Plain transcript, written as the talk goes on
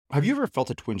Have you ever felt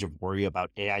a twinge of worry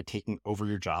about AI taking over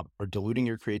your job or diluting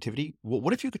your creativity? Well,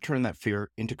 what if you could turn that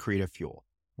fear into creative fuel?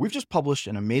 We've just published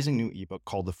an amazing new ebook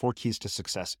called The 4 Keys to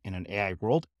Success in an AI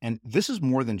World, and this is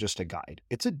more than just a guide.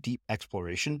 It's a deep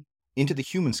exploration into the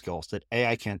human skills that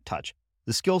AI can't touch,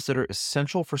 the skills that are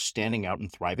essential for standing out and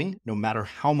thriving, no matter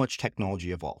how much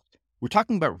technology evolves. We're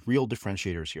talking about real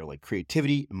differentiators here, like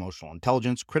creativity, emotional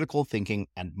intelligence, critical thinking,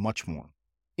 and much more.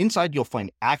 Inside, you'll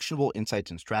find actionable insights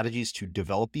and strategies to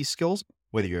develop these skills,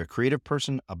 whether you're a creative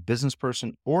person, a business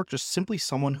person, or just simply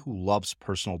someone who loves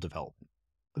personal development.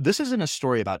 This isn't a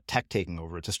story about tech taking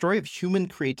over. It's a story of human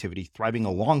creativity thriving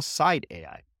alongside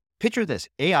AI. Picture this,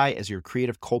 AI as your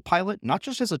creative co-pilot, not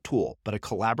just as a tool, but a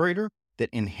collaborator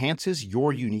that enhances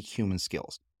your unique human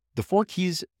skills. The 4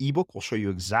 Keys ebook will show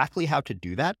you exactly how to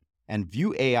do that and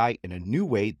view AI in a new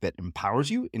way that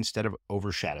empowers you instead of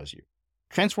overshadows you.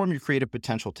 Transform your creative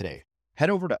potential today. Head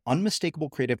over to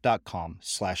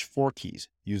unmistakablecreative.com/4keys.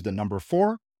 Use the number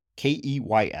 4,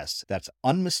 KEYS. That's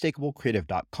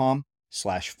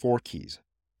unmistakablecreative.com/4keys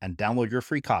and download your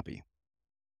free copy.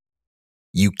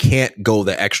 You can't go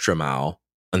the extra mile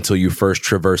until you first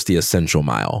traverse the essential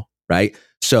mile, right?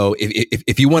 So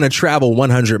if you want to travel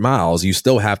 100 miles, you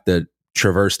still have to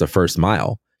traverse the first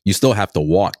mile. You still have to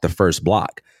walk the first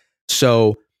block.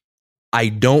 So I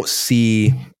don't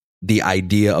see the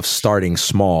idea of starting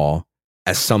small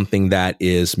as something that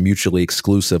is mutually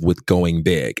exclusive with going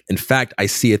big. In fact, I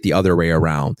see it the other way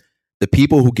around. The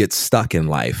people who get stuck in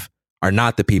life are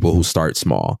not the people who start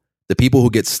small. The people who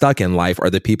get stuck in life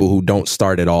are the people who don't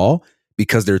start at all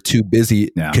because they're too busy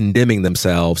condemning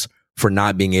themselves for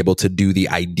not being able to do the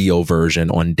ideal version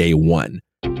on day one.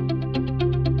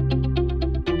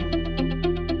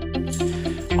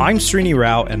 I'm Srini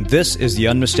Rao, and this is the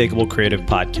Unmistakable Creative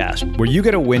Podcast, where you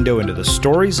get a window into the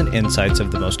stories and insights of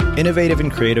the most innovative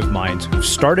and creative minds who've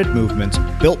started movements,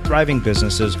 built thriving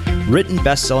businesses, written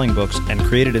best-selling books, and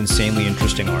created insanely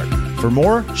interesting art. For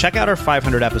more, check out our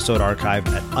 500-episode archive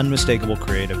at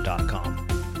unmistakablecreative.com.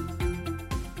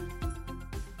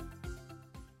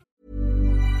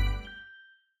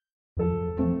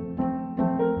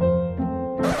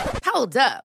 Hold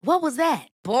up. What was that?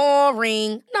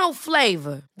 Boring. No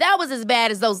flavor. That was as bad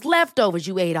as those leftovers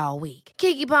you ate all week.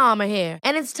 Keke Palmer here,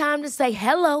 and it's time to say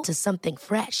hello to something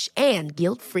fresh and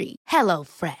guilt-free. Hello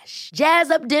Fresh. Jazz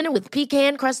up dinner with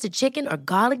pecan-crusted chicken or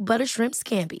garlic butter shrimp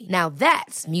scampi. Now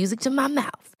that's music to my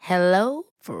mouth. Hello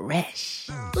Fresh.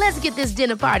 Let's get this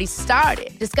dinner party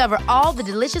started. Discover all the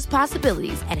delicious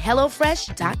possibilities at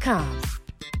hellofresh.com.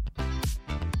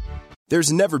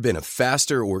 There's never been a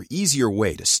faster or easier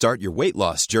way to start your weight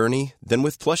loss journey than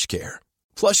with PlushCare.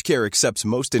 PlushCare accepts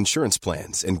most insurance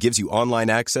plans and gives you online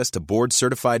access to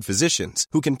board-certified physicians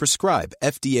who can prescribe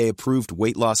FDA-approved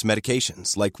weight loss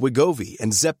medications like Wegovy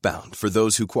and Zepbound for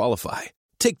those who qualify.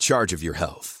 Take charge of your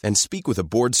health and speak with a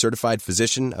board-certified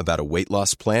physician about a weight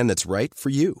loss plan that's right for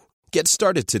you. Get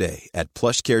started today at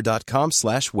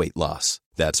plushcare.com/weight loss.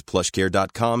 That's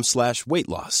plushcare.com/weight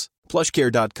loss.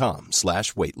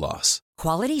 plushcare.com/weight loss.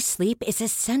 Quality sleep is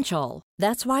essential.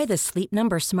 That's why the Sleep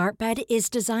Number Smart Bed is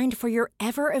designed for your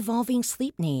ever-evolving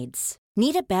sleep needs.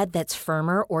 Need a bed that's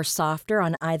firmer or softer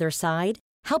on either side?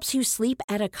 Helps you sleep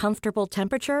at a comfortable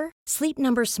temperature? Sleep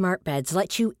Number Smart Beds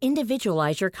let you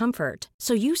individualize your comfort,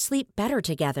 so you sleep better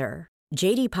together.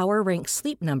 J.D. Power ranks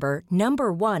Sleep Number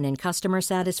number 1 in customer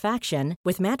satisfaction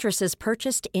with mattresses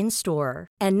purchased in-store.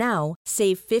 And now,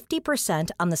 save 50%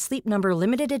 on the Sleep Number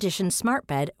Limited Edition Smart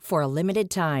Bed for a limited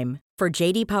time. For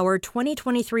J.D. Power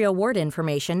 2023 award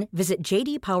information, visit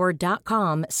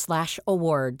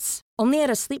jdpower.com/awards. Only at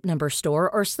a Sleep Number store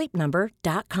or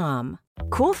sleepnumber.com.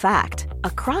 Cool fact,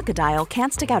 a crocodile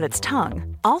can't stick out its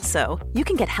tongue. Also, you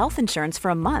can get health insurance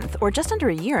for a month or just under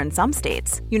a year in some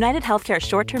states. United Healthcare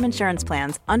short-term insurance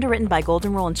plans, underwritten by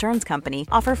Golden Rule Insurance Company,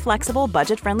 offer flexible,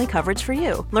 budget-friendly coverage for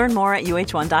you. Learn more at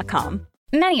uh1.com.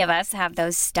 Many of us have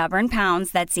those stubborn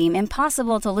pounds that seem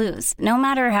impossible to lose, no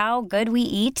matter how good we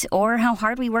eat or how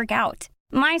hard we work out.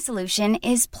 My solution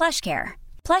is PlushCare.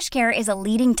 PlushCare is a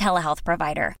leading telehealth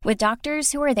provider with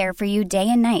doctors who are there for you day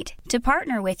and night to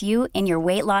partner with you in your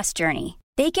weight loss journey.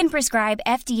 They can prescribe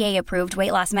FDA-approved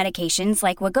weight loss medications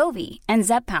like Wegovy and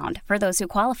Zepbound for those who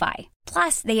qualify.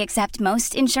 Plus, they accept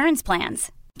most insurance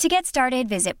plans. To get started,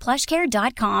 visit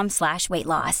plushcare.com/weight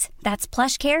loss. That's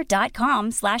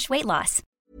plushcare.com/weight loss.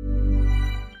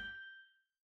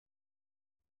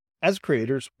 As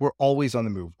creators, we're always on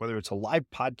the move. Whether it's a live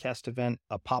podcast event,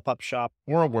 a pop-up shop,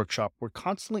 or a workshop, we're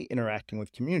constantly interacting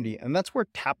with community, and that's where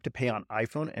Tap to Pay on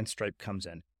iPhone and Stripe comes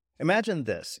in. Imagine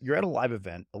this. You're at a live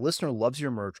event, a listener loves your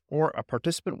merch, or a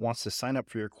participant wants to sign up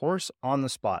for your course on the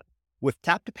spot. With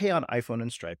Tap to Pay on iPhone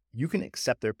and Stripe, you can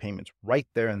accept their payments right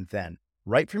there and then,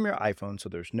 right from your iPhone, so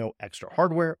there's no extra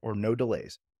hardware or no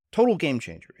delays. Total game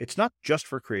changer. It's not just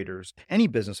for creators. Any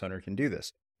business owner can do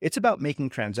this. It's about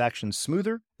making transactions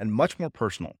smoother and much more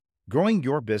personal, growing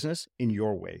your business in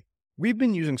your way. We've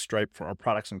been using Stripe for our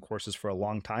products and courses for a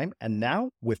long time, and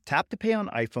now with Tap to Pay on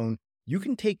iPhone, you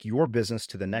can take your business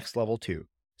to the next level too.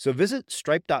 So visit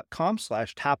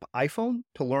stripe.com/tapiphone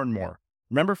to learn more.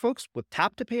 Remember, folks, with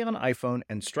Tap to Pay on iPhone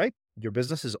and Stripe, your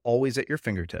business is always at your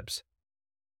fingertips.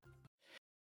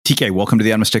 TK, welcome to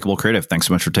the Unmistakable Creative. Thanks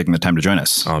so much for taking the time to join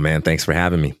us. Oh man, thanks for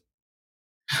having me.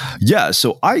 Yeah,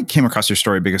 so I came across your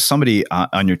story because somebody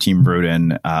on your team wrote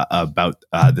in about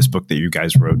this book that you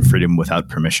guys wrote, Freedom Without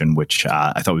Permission, which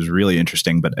I thought was really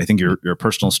interesting. But I think your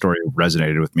personal story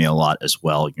resonated with me a lot as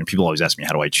well. You know, people always ask me,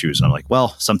 how do I choose? And I'm like,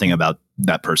 well, something about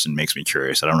that person makes me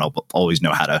curious. I don't always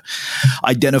know how to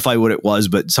identify what it was,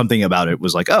 but something about it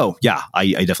was like, oh, yeah,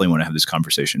 I definitely want to have this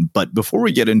conversation. But before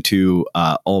we get into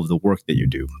all of the work that you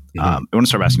do, I want to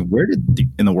start asking, where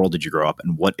in the world did you grow up,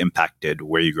 and what impact did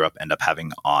where you grew up end up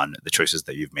having on the choices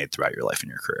that you've made throughout your life and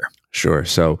your career? Sure.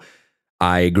 So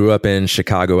I grew up in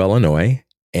Chicago, Illinois,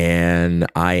 and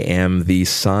I am the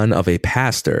son of a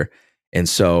pastor. And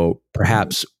so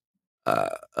perhaps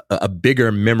a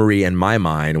bigger memory in my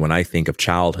mind when I think of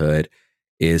childhood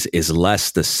is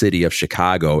less the city of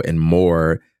Chicago and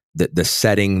more the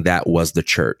setting that was the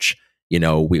church. You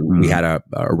know, we had a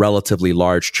relatively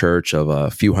large church of a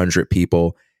few hundred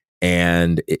people,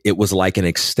 and it was like an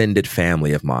extended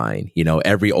family of mine. You know,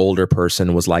 every older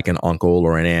person was like an uncle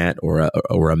or an aunt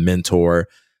or a mentor.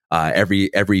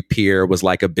 Every peer was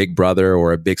like a big brother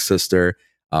or a big sister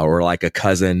or like a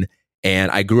cousin.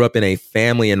 And I grew up in a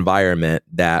family environment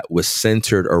that was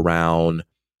centered around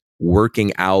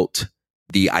working out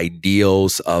the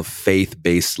ideals of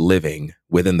faith-based living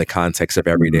within the context of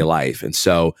everyday life. And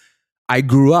so I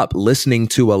grew up listening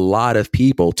to a lot of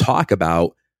people talk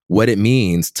about what it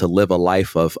means to live a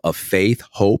life of faith,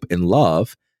 hope, and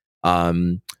love,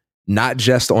 not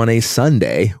just on a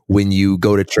Sunday when you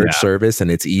go to church service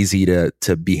and it's easy to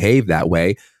behave that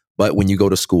way, but when you go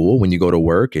to school, when you go to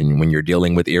work, and when you're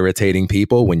dealing with irritating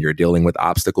people, when you're dealing with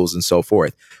obstacles and so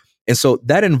forth. And so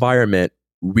that environment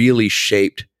really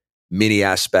shaped many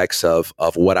aspects of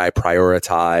what I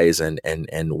prioritize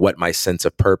and what my sense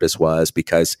of purpose was,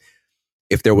 because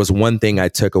if there was one thing I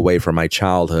took away from my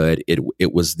childhood,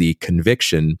 it was the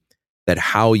conviction that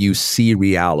how you see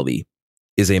reality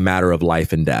is a matter of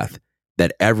life and death,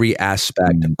 that every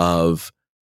aspect of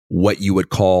what you would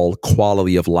call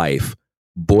quality of life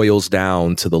boils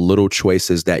down to the little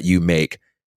choices that you make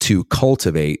to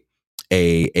cultivate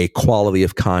a quality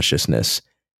of consciousness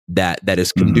that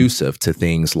is conducive to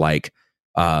things like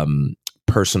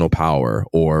personal power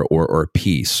or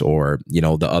peace, or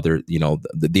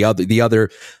the other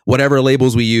whatever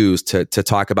labels we use to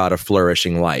talk about a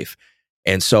flourishing life.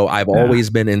 And so I've always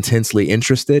been intensely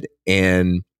interested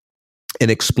in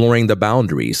exploring the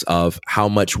boundaries of how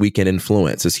much we can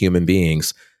influence as human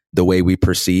beings the way we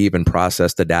perceive and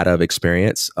process the data of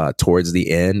experience towards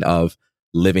the end of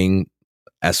living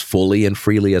as fully and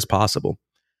freely as possible.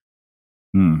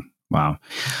 Wow.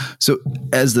 So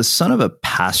as the son of a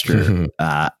pastor,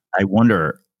 I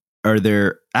wonder, are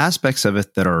there aspects of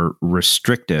it that are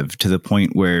restrictive to the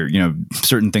point where, you know,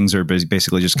 certain things are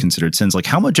basically just considered sins? Like,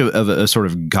 how much of a sort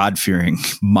of God-fearing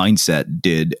mindset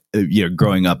did,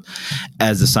 growing up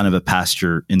as the son of a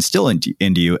pastor instill into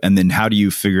you? And then how do you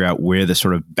figure out where the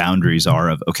sort of boundaries are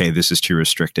of, okay, this is too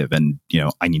restrictive, and,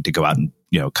 I need to go out and,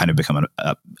 kind of become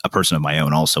a person of my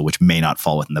own also, which may not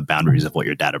fall within the boundaries of what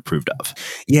your dad approved of?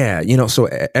 Yeah. So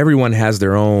everyone has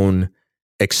their own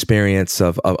experience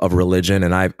of religion.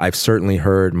 And I've certainly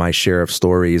heard my share of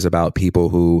stories about people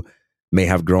who may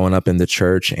have grown up in the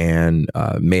church and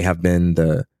may have been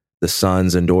the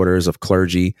sons and daughters of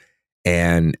clergy.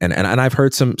 And I've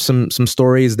heard some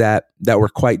stories that were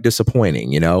quite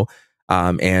disappointing,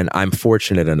 and I'm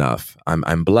fortunate enough,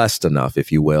 I'm blessed enough,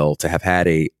 if you will, to have had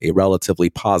a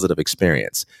relatively positive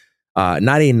experience.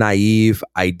 Not a naive,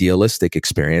 idealistic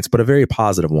experience, but a very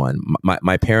positive one.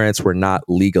 My parents were not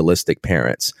legalistic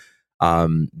parents.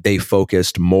 They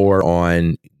focused more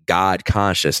on God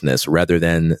consciousness rather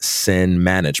than sin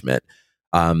management.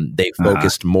 They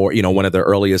focused more, one of the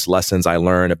earliest lessons I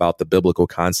learned about the biblical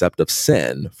concept of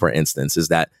sin, for instance, is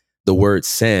that the word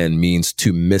sin means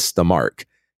to miss the mark.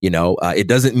 It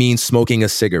doesn't mean smoking a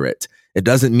cigarette. It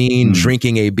doesn't mean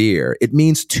drinking a beer. It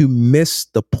means to miss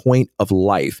the point of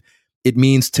life. It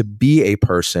means to be a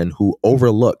person who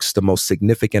overlooks the most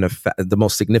significant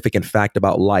fact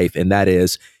about life, and that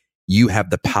is you have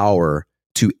the power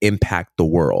to impact the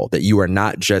world, that you are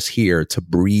not just here to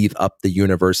breathe up the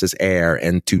universe's air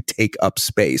and to take up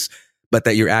space, but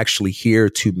that you're actually here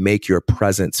to make your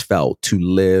presence felt, to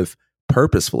live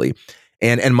purposefully.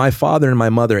 And my father and my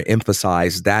mother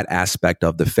emphasized that aspect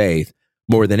of the faith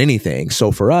more than anything.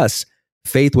 So for us,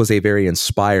 faith was a very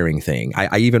inspiring thing.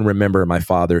 I even remember my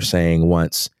father saying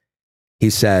once, he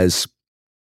says,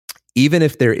 even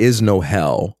if there is no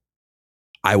hell,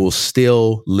 I will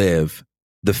still live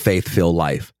the faith-filled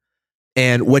life.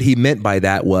 And what he meant by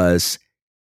that was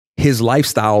his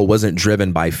lifestyle wasn't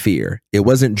driven by fear. It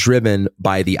wasn't driven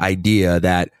by the idea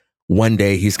that one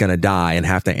day he's going to die and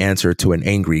have to answer to an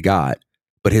angry God.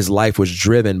 But his life was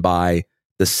driven by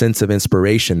the sense of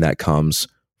inspiration that comes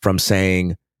from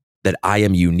saying that I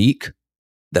am unique,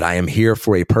 that I am here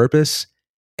for a purpose,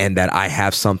 and that I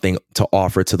have something to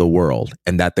offer to the world,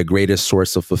 and that the greatest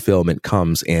source of fulfillment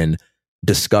comes in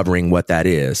discovering what that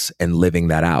is and living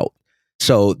that out.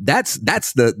 So that's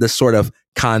the sort of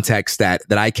context that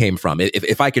I came from.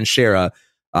 If I can share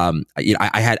I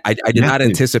did not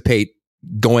anticipate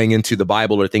going into the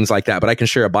Bible or things like that, but I can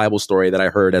share a Bible story that I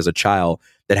heard as a child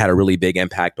that had a really big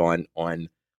impact on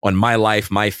my life,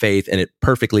 my faith, and it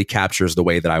perfectly captures the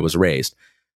way that I was raised.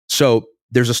 So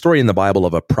there's a story in the Bible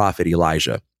of a prophet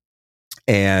Elijah,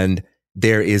 and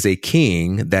there is a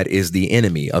king that is the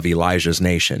enemy of Elijah's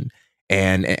nation.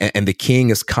 And the king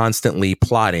is constantly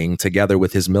plotting together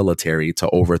with his military to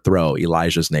overthrow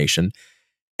Elijah's nation.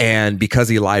 And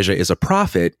because Elijah is a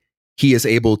prophet, he is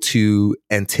able to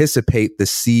anticipate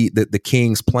the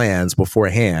king's plans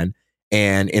beforehand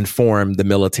and inform the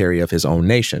military of his own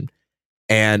nation.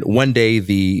 And one day,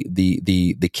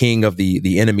 the king of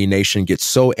the enemy nation gets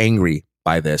so angry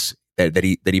by this that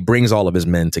he brings all of his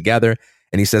men together,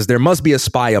 and he says, there must be a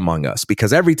spy among us,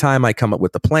 because every time I come up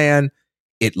with the plan,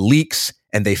 it leaks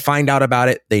and they find out about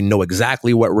it. They know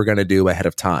exactly what we're going to do ahead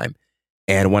of time.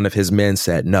 And one of his men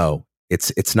said, no,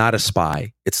 it's not a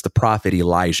spy. It's the prophet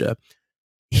Elijah.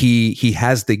 He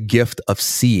has the gift of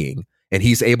seeing, and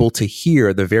he's able to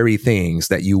hear the very things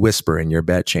that you whisper in your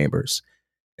bedchambers.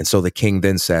 And so the king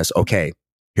then says, okay,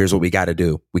 here's what we got to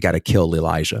do. We got to kill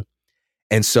Elijah.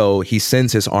 And so he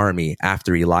sends his army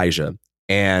after Elijah,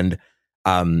 and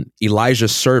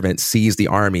Elijah's servant sees the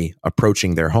army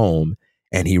approaching their home,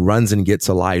 and he runs and gets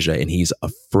Elijah, and he's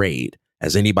afraid,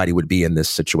 as anybody would be in this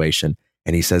situation.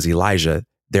 And he says, Elijah,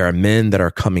 there are men that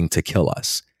are coming to kill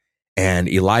us. And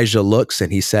Elijah looks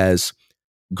and he says,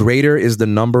 greater is the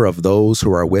number of those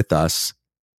who are with us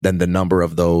than the number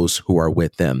of those who are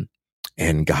with them.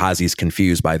 And Gehazi's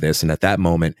confused by this. And at that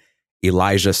moment,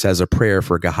 Elijah says a prayer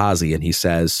for Gehazi, and he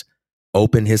says,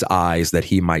 open his eyes that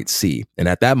he might see. And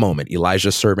at that moment,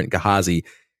 Elijah's servant Gehazi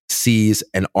sees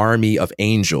an army of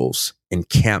angels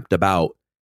encamped about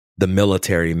the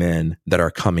military men that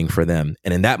are coming for them.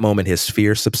 And in that moment, his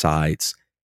fear subsides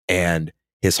and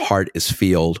his heart is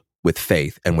filled with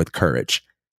faith and with courage.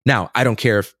 Now, I don't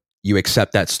care if you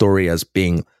accept that story as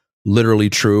being literally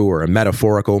true or a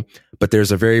metaphorical, but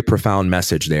there's a very profound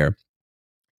message there.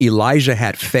 Elijah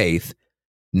had faith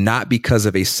not because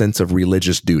of a sense of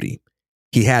religious duty.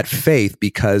 He had faith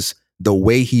because the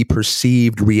way he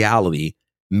perceived reality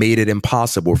made it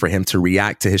impossible for him to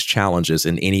react to his challenges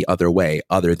in any other way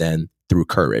other than through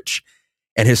courage.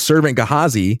 And his servant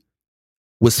Gehazi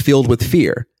was filled with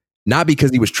fear, not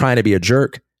because he was trying to be a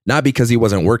jerk, not because he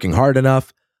wasn't working hard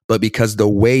enough, but because the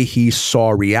way he saw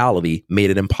reality made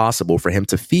it impossible for him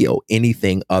to feel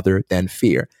anything other than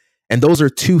fear. And those are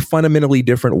two fundamentally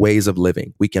different ways of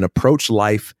living. We can approach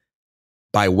life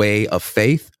by way of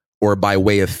faith or by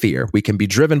way of fear. We can be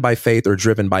driven by faith or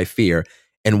driven by fear.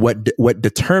 And what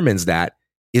determines that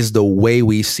is the way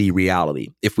we see reality.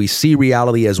 If we see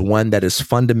reality as one that is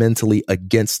fundamentally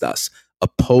against us,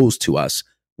 opposed to us,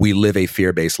 we live a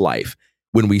fear-based life.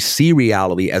 When we see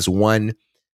reality as one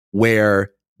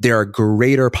where there are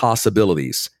greater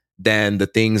possibilities than the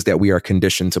things that we are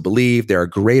conditioned to believe, there are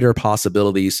greater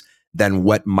possibilities than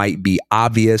what might be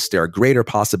obvious, there are greater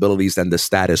possibilities than the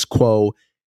status quo,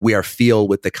 we are filled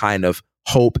with the kind of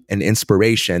hope and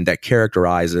inspiration that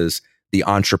characterizes the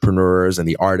entrepreneurs and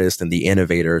the artists and the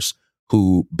innovators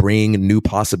who bring new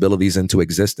possibilities into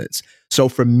existence. So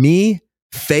for me,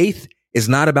 faith is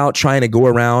not about trying to go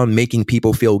around making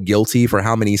people feel guilty for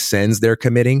how many sins they're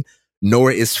committing,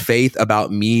 nor is faith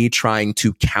about me trying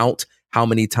to count how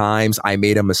many times I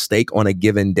made a mistake on a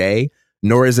given day,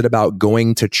 nor is it about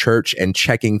going to church and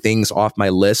checking things off my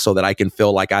list so that I can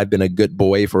feel like I've been a good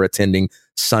boy for attending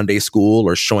Sunday school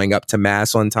or showing up to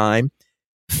mass on time.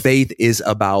 Faith is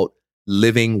about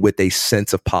living with a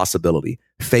sense of possibility.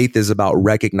 Faith is about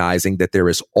recognizing that there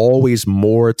is always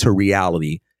more to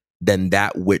reality than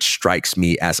that which strikes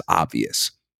me as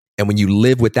obvious. And when you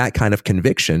live with that kind of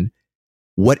conviction,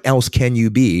 what else can you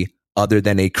be other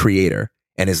than a creator?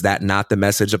 And is that not the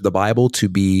message of the Bible, to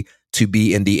be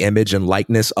in the image and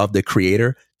likeness of the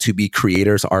creator, to be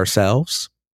creators ourselves?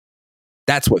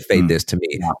 That's what faith is to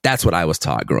me. That's what I was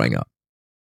taught growing up.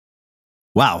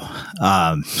 Wow.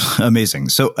 Amazing.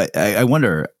 So I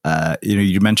wonder,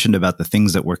 you mentioned about the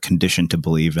things that we're conditioned to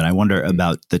believe, and I wonder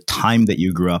about the time that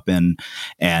you grew up in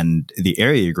and the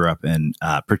area you grew up in,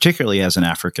 particularly as an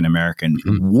African American.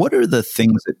 What are the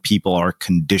things that people are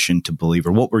conditioned to believe,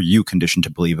 or what were you conditioned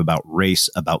to believe about race,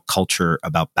 about culture,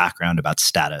 about background, about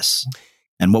status?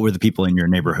 And what were the people in your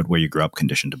neighborhood where you grew up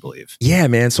conditioned to believe? Yeah,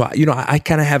 man. So, I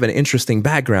kind of have an interesting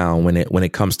background when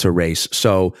it comes to race.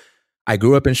 So I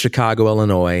grew up in Chicago,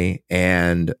 Illinois,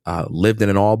 and lived in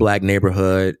an all-black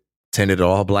neighborhood, attended an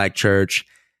all-black church,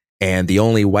 and the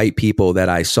only white people that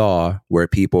I saw were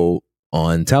people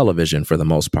on television for the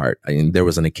most part. I mean, there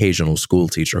was an occasional school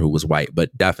teacher who was white,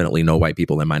 but definitely no white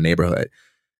people in my neighborhood.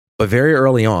 But very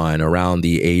early on, around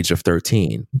the age of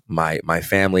 13, my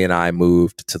family and I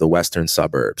moved to the western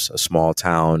suburbs, a small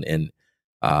town in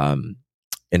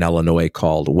Illinois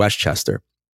called Westchester,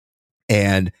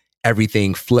 and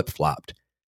everything flip-flopped.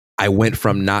 I went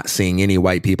from not seeing any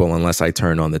white people unless I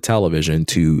turned on the television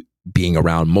to being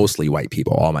around mostly white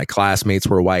people. All my classmates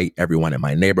were white. Everyone in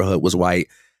my neighborhood was white.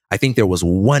 I think there was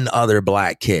one other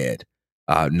black kid,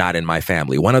 not in my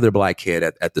family, one other black kid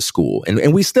at the school.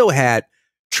 And we still had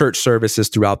church services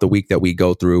throughout the week that we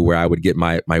go through where I would get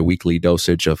my weekly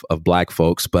dosage of black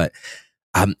folks. But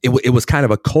it was kind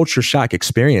of a culture shock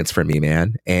experience for me,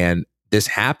 man. And this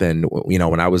happened,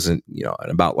 when I was in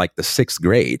about like the 6th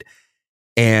grade.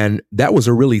 And that was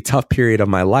a really tough period of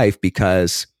my life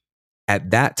because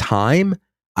at that time,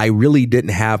 I really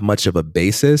didn't have much of a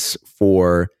basis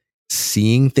for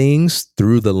seeing things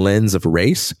through the lens of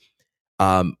race.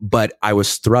 But I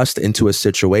was thrust into a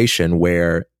situation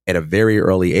where at a very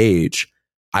early age,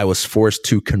 I was forced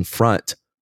to confront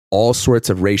all sorts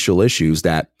of racial issues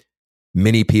that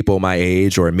many people my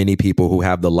age, or many people who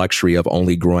have the luxury of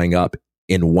only growing up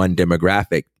in one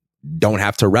demographic, don't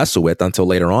have to wrestle with until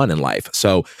later on in life.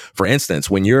 So, for instance,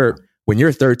 when you're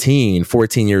 13,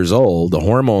 14 years old, the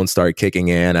hormones start kicking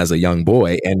in as a young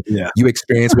boy, and you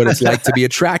experience what it's like to be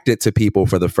attracted to people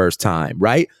for the first time,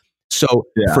 right? So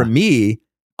for me,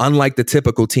 unlike the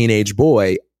typical teenage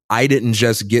boy, I didn't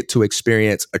just get to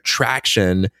experience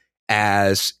attraction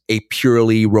as a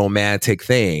purely romantic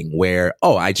thing where,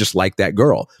 oh, I just like that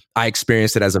girl. I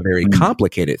experienced it as a very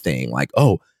complicated thing. Like,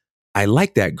 oh, I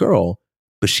like that girl,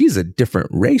 but she's a different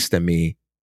race than me.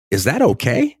 Is that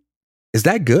okay? Is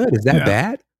that good? Is that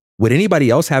bad? Would anybody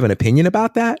else have an opinion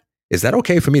about that? Is that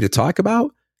okay for me to talk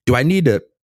about? Do I need to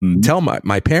tell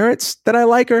my parents that I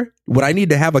like her? Would I need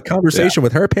to have a conversation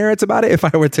with her parents about it if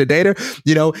I were to date her?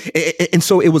 And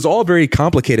so it was all very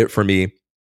complicated for me.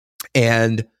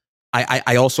 And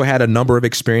I also had a number of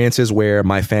experiences where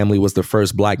my family was the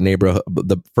first black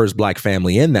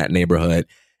family in that neighborhood.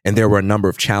 And there were a number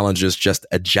of challenges just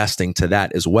adjusting to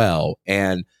that as well.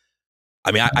 And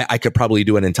I mean, I could probably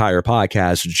do an entire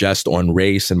podcast just on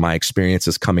race and my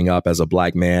experiences coming up as a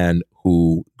black man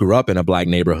who grew up in a black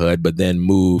neighborhood, but then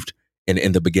moved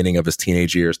in the beginning of his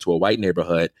teenage years to a white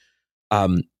neighborhood.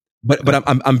 But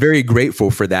I'm very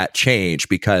grateful for that change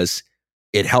because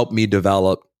it helped me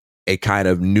develop a kind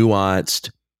of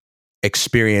nuanced,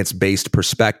 experience-based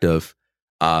perspective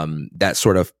that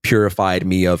sort of purified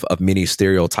me of many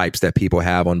stereotypes that people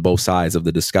have on both sides of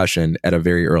the discussion at a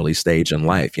very early stage in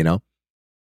life,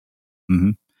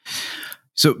 Mm-hmm.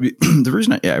 So the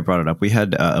reason I brought it up, we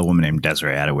had a woman named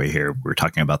Desiree Attaway here. We were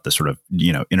talking about the sort of,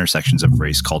 intersections of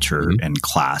race, culture, and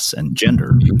class and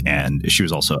gender. And she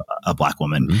was also a black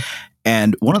woman.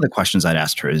 And one of the questions I'd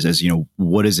asked her is,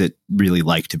 what is it really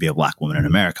like to be a black woman in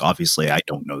America? Obviously, I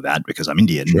don't know that because I'm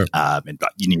Indian. Sure.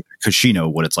 Could she know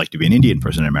what it's like to be an Indian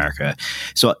person in America?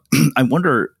 So I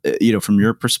wonder, from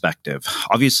your perspective,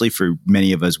 obviously for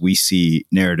many of us, we see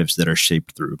narratives that are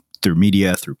shaped through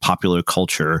media, through popular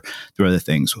culture, through other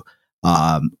things.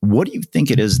 What do you think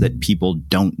it is that people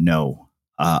don't know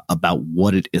about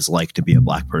what it is like to be a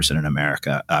black person in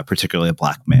America, particularly a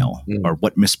black male? Or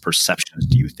what misperceptions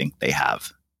do you think they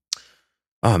have?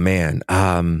 Oh, man.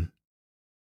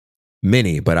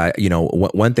 Many, but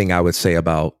one thing I would say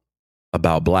about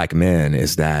black men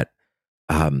is that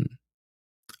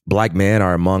black men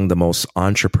are among the most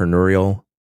entrepreneurial,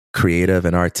 creative,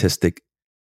 and artistic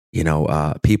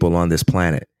people on this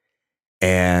planet.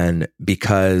 And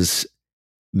because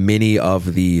many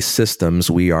of the systems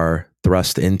we are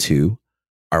thrust into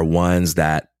are ones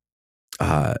that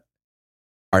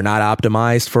are not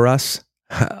optimized for us,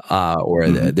 or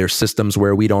there's systems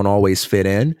where we don't always fit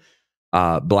in.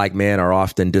 Black men are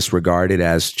often disregarded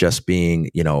as just being,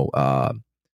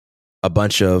 a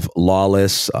bunch of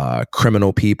lawless,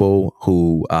 criminal people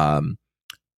who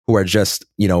are just,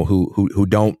 who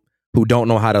don't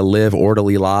know how to live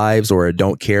orderly lives, or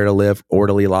don't care to live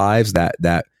orderly lives,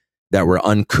 that were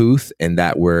uncouth, and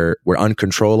that were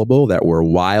uncontrollable, that were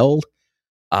wild.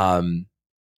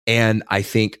 And I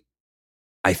think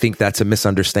that's a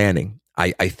misunderstanding.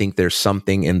 I think there's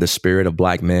something in the spirit of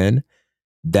Black men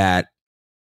that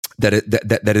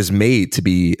is made to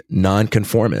be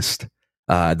nonconformist,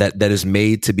 that is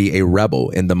made to be a rebel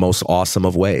in the most awesome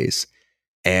of ways.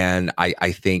 And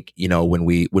I think, when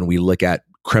we look at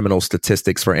criminal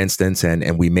statistics, for instance,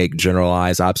 and we make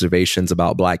generalized observations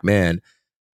about Black men,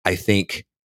 I think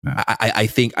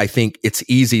it's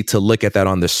easy to look at that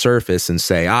on the surface and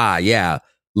say,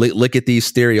 look at these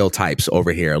stereotypes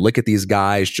over here. Look at these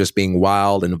guys just being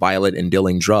wild and violent and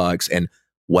dealing drugs. And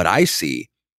what I see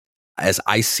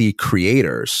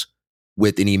creators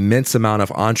with an immense amount of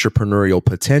entrepreneurial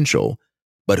potential,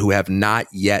 but who have not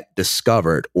yet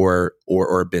discovered or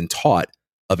been taught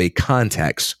of a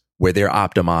context where they're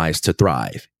optimized to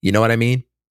thrive. You know what I mean?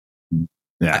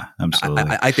 Yeah,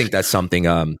 absolutely. I think that's something,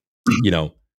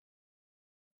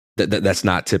 that's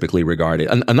not typically regarded.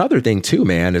 Another thing too,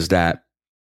 man, is that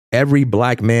every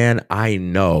Black man I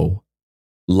know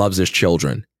loves his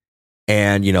children.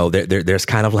 And, there's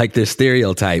kind of like this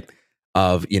stereotype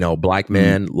of, Black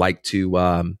men like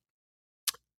to,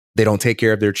 they don't take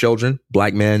care of their children.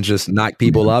 Black men just knock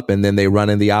people up and then they run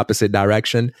in the opposite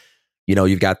direction.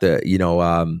 You've got the,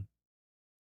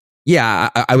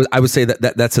 I would say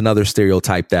that's another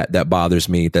stereotype that bothers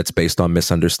me, that's based on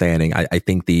misunderstanding. I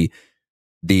think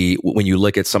when you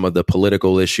look at some of the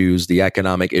political issues, the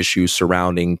economic issues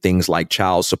surrounding things like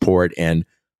child support, and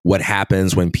what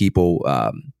happens when people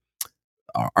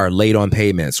are late on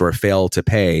payments or fail to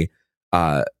pay,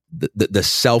 the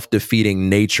self-defeating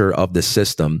nature of the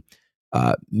system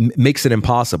makes it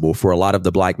impossible for a lot of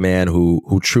the Black men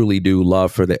who truly do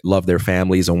love their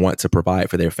families and want to provide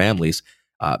for their families.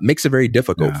 Makes it very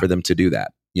difficult for them to do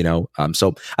that.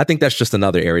 So I think that's just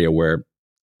another area where,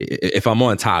 if I'm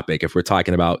on topic, if we're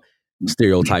talking about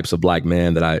stereotypes of Black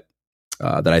men that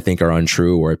I think are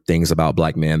untrue, or things about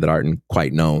Black men that aren't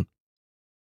quite known.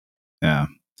 Yeah.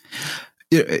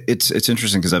 It's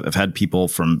interesting because I've had people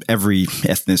from every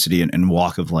ethnicity and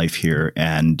walk of life here.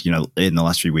 And, in the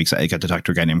last 3 weeks, I got to talk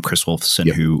to a guy named Chris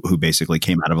Wolfson, who basically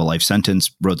came out of a life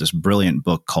sentence, wrote this brilliant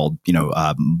book called,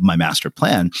 My Master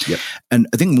Plan. Yep. And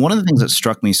I think one of the things that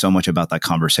struck me so much about that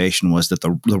conversation was that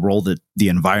the role that the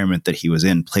environment that he was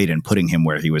in played in putting him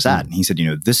where he was at. And he said,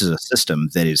 this is a system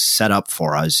that is set up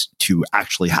for us to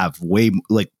actually have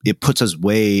it puts us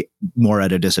way more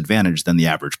at a disadvantage than the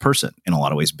average person in a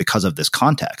lot of ways because of this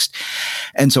context.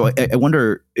 And so I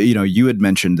wonder, you had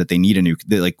mentioned that they need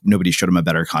nobody showed them a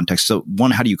better context. So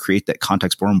one, how do you create that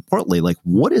context? More importantly,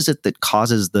 what is it that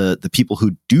causes the people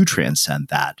who do transcend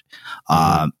that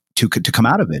to come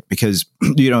out of it? Because,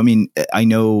 I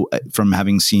know from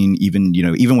having seen even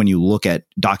when you look at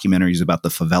documentaries about the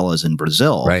favelas in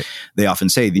Brazil, right, they often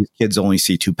say these kids only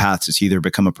see two paths. It's either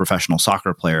become a professional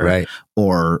soccer player, right,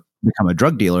 or become a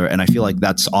drug dealer. And I feel like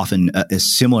that's often a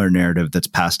similar narrative that's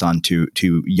passed on to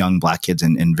young Black kids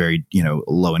in very,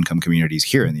 low income communities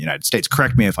here in the United States.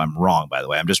 Correct me if I'm wrong, by the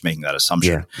way. I'm just making that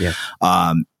assumption. Yeah.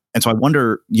 And so I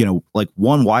wonder,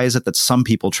 one, why is it that some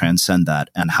people transcend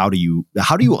that? And how do you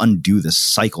undo this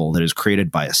cycle that is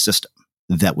created by a system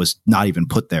that was not even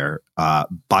put there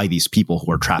by these people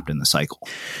who are trapped in the cycle?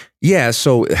 Yeah.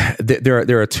 So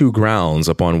there are two grounds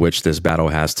upon which this battle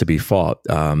has to be fought.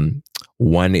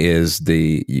 One is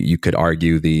you could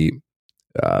argue the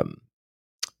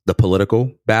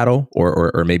political battle,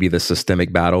 or maybe the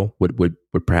systemic battle would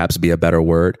perhaps be a better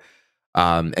word.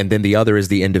 And then the other is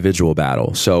the individual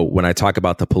battle. So when I talk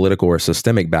about the political or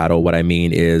systemic battle, what I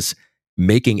mean is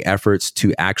making efforts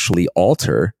to actually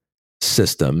alter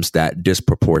systems that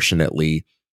disproportionately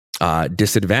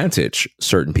disadvantage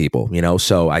certain people.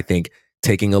 So I think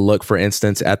taking a look, for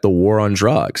instance, at the war on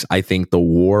drugs, I think the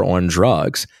war on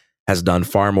drugs has done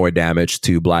far more damage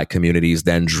to Black communities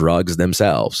than drugs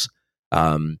themselves.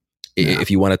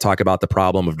 If you want to talk about the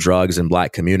problem of drugs in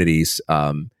Black communities,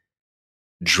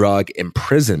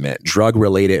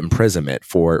 drug-related imprisonment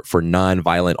for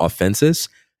non-violent offenses,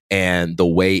 and the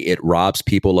way it robs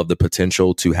people of the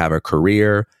potential to have a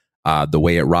career, the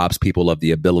way it robs people of the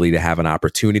ability to have an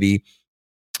opportunity,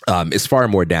 is far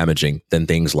more damaging than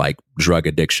things like drug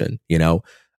addiction. The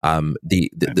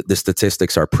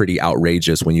statistics are pretty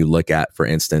outrageous when you look at, for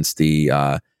instance,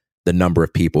 the the number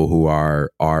of people who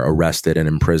are arrested and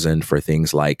imprisoned for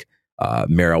things like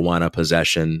marijuana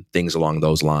possession, things along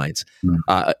those lines.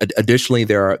 Additionally,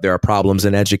 there are problems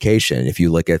in education. If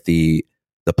you look at the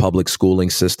public schooling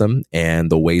system and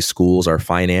the way schools are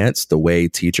financed, the way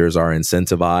teachers are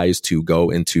incentivized to go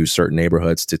into certain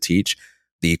neighborhoods to teach,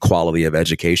 the quality of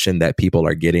education that people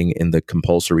are getting in the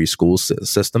compulsory school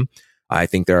system, I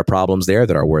think there are problems there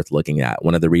that are worth looking at.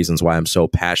 One of the reasons why I'm so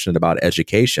passionate about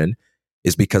education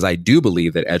is because I do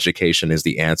believe that education is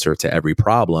the answer to every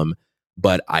problem,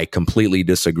 but I completely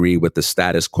disagree with the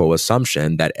status quo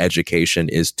assumption that education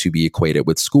is to be equated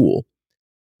with school,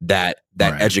 that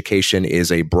Right. education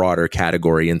is a broader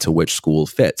category into which school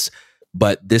fits.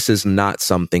 But this is not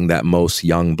something that most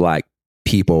young Black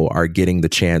people are getting the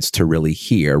chance to really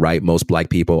hear, right? Most Black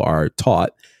people are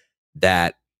taught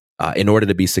that in order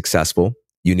to be successful,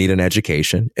 you need an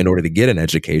education. In order to get an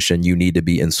education, you need to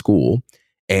be in school.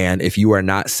 And if you are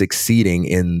not succeeding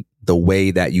in the way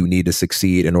that you need to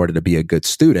succeed in order to be a good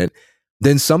student,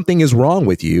 then something is wrong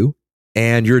with you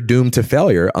and you're doomed to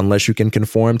failure unless you can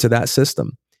conform to that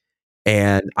system.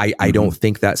 And I don't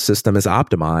think that system is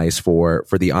optimized for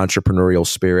the entrepreneurial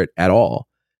spirit at all.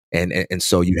 And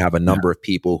so you have a number of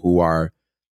people who are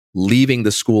leaving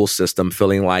the school system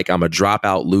feeling like I'm a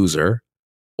dropout loser,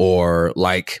 or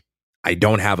like I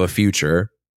don't have a future,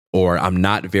 or I'm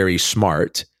not very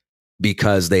smart,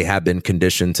 because they have been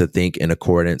conditioned to think in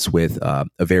accordance with a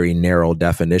very narrow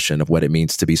definition of what it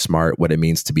means to be smart, what it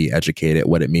means to be educated,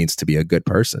 what it means to be a good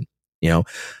person, you know?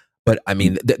 But I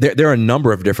mean, there are a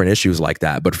number of different issues like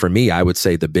that. But for me, I would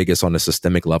say the biggest on a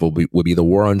systemic level would be the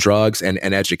war on drugs and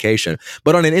education.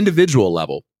 But on an individual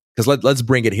level, because let's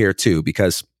bring it here too,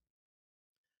 because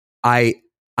I'm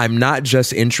not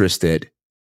just interested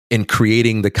in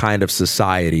creating the kind of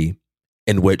society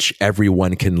in which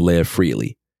everyone can live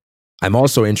freely. I'm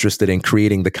also interested in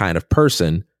creating the kind of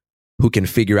person who can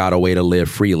figure out a way to live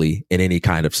freely in any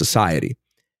kind of society.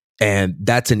 And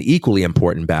that's an equally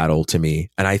important battle to me.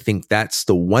 And I think that's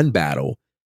the one battle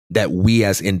that we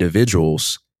as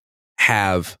individuals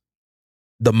have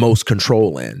the most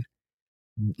control in.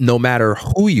 No matter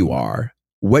who you are,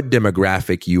 what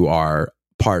demographic you are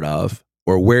part of,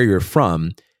 or where you're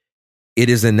from, it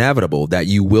is inevitable that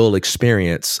you will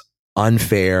experience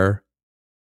unfair,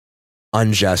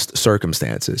 unjust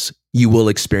circumstances. You will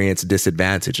experience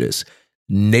disadvantages.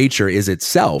 Nature is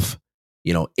itself,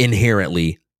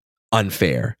 inherently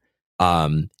unfair.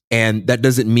 And that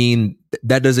doesn't mean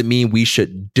we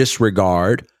should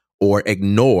disregard or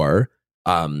ignore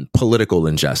political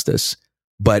injustice.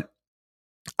 But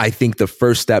I think the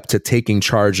first step to taking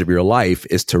charge of your life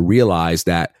is to realize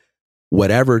that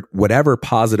whatever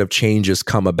positive changes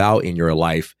come about in your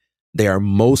life, they are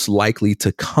most likely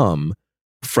to come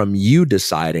from you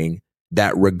deciding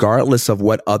that regardless of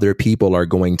what other people are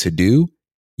going to do,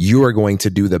 you are going to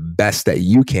do the best that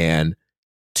you can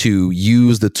to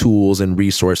use the tools and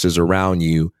resources around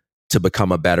you to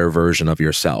become a better version of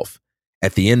yourself.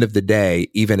 At the end of the day,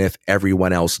 even if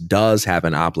everyone else does have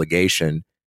an obligation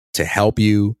to help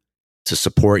you, to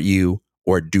support you,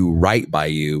 or do right by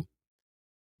you,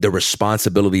 the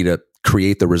responsibility to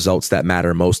create the results that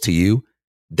matter most to you,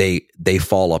 they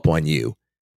fall upon you.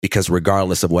 Because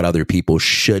regardless of what other people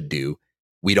should do,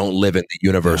 we don't live in the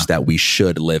universe that we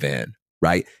should live in,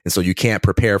 right? And so you can't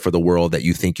prepare for the world that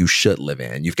you think you should live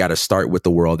in. You've got to start with the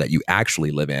world that you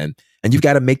actually live in, and you've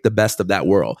got to make the best of that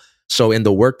world. So in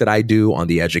the work that I do on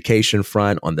the education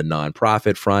front, on the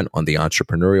nonprofit front, on the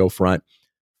entrepreneurial front,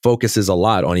 focuses a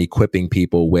lot on equipping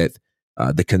people with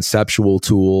the conceptual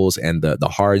tools and the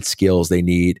hard skills they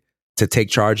need to take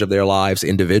charge of their lives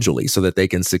individually so that they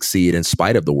can succeed in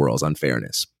spite of the world's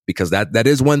unfairness. Because that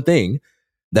is one thing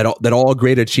that all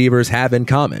great achievers have in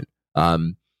common.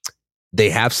 They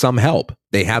have some help,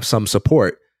 they have some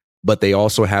support, but they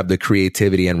also have the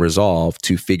creativity and resolve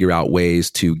to figure out ways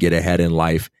to get ahead in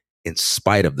life in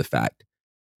spite of the fact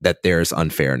that there's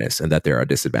unfairness and that there are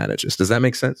disadvantages. Does that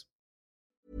make sense?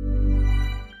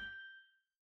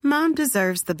 Mom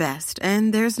deserves the best,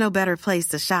 and there's no better place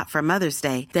to shop for Mother's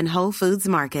Day than Whole Foods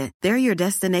Market. They're your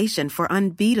destination for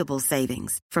unbeatable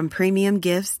savings, from premium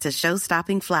gifts to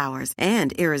show-stopping flowers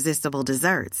and irresistible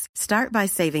desserts. Start by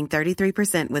saving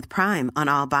 33% with Prime on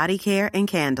all body care and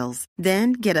candles.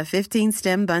 Then get a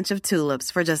 15-stem bunch of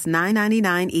tulips for just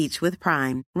 $9.99 each with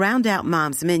Prime. Round out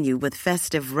Mom's menu with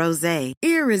festive rosé,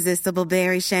 irresistible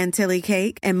berry chantilly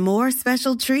cake, and more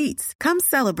special treats. Come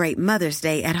celebrate Mother's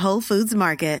Day at Whole Foods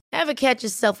Market. Ever catch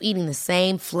yourself eating the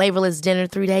same flavorless dinner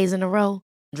 3 days in a row?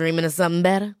 Dreaming of something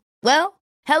better? Well,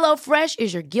 HelloFresh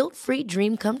is your guilt-free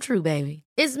dream come true, baby.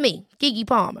 It's me, Keke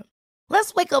Palmer.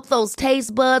 Let's wake up those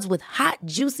taste buds with hot,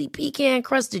 juicy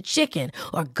pecan-crusted chicken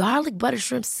or garlic butter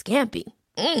shrimp scampi.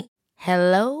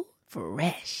 Hello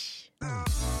Fresh.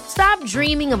 Stop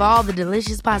dreaming of all the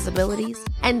delicious possibilities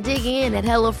and dig in at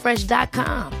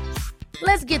HelloFresh.com.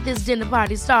 Let's get this dinner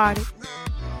party started.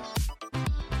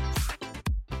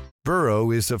 Burrow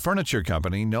is a furniture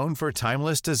company known for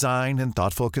timeless design and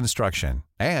thoughtful construction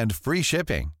and free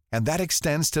shipping, and that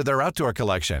extends to their outdoor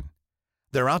collection.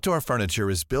 Their outdoor furniture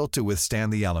is built to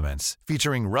withstand the elements,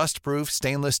 featuring rust-proof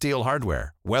stainless steel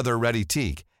hardware, weather-ready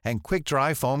teak, and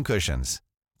quick-dry foam cushions.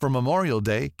 For Memorial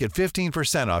Day, get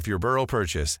 15% off your Burrow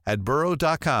purchase at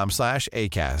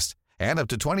burrow.com/ACAST and up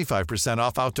to 25%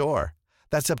 off outdoor.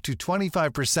 That's up to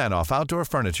 25% off outdoor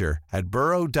furniture at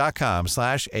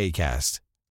burrow.com/ACAST.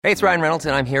 Hey, it's Ryan Reynolds,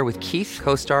 and I'm here with Keith,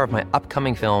 co-star of my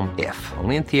upcoming film, If,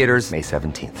 only in theaters May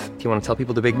 17th. Do you want to tell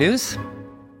people the big news?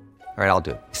 All right, I'll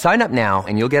do it. Sign up now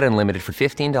and you'll get unlimited for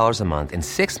 $15 a month and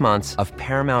 6 months of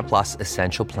Paramount Plus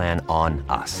Essential Plan on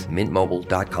us.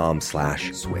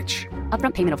 MintMobile.com/switch.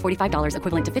 Upfront payment of $45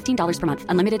 equivalent to $15 per month.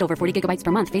 Unlimited over 40 gigabytes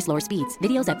per month. Face lower speeds.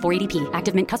 Videos at 480p.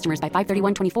 Active Mint customers by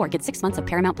 531.24 get 6 months of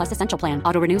Paramount Plus Essential Plan.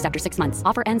 Auto renews after 6 months.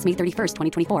 Offer ends May 31st,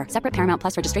 2024. Separate Paramount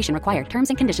Plus registration required. Terms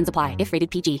and conditions apply if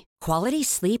rated PG. Quality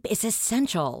sleep is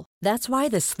essential. That's why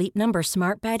the Sleep Number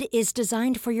Smart Bed is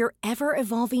designed for your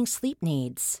ever-evolving sleep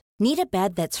needs. Need a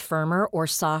bed that's firmer or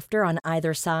softer on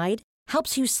either side?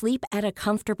 Helps you sleep at a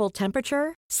comfortable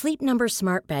temperature? Sleep Number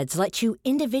Smart Beds let you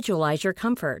individualize your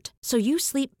comfort, so you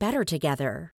sleep better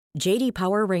together. J.D.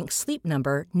 Power ranks Sleep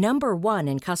Number number 1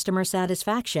 in customer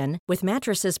satisfaction with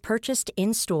mattresses purchased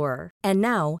in-store. And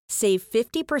now, save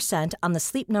 50% on the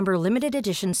Sleep Number Limited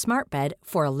Edition Smart Bed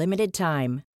for a limited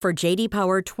time. For J.D.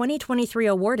 Power 2023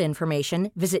 award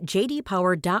information, visit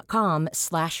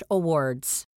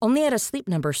jdpower.com/awards. Only at a Sleep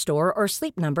Number store or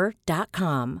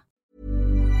sleepnumber.com.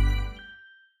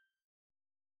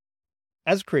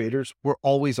 As creators, we're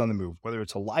always on the move. Whether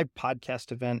it's a live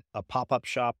podcast event, a pop-up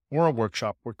shop, or a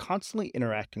workshop, we're constantly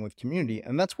interacting with community,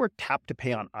 and that's where Tap to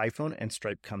Pay on iPhone and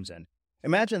Stripe comes in.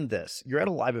 Imagine this. You're at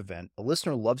a live event, a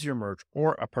listener loves your merch,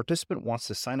 or a participant wants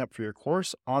to sign up for your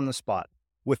course on the spot.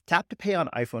 With Tap to Pay on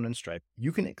iPhone and Stripe,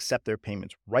 you can accept their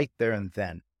payments right there and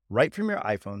then, right from your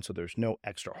iPhone, so there's no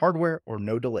extra hardware or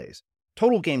no delays.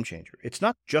 Total game changer. It's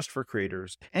not just for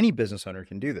creators. Any business owner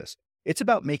can do this. It's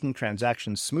about making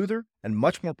transactions smoother and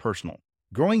much more personal,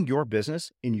 growing your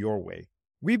business in your way.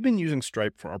 We've been using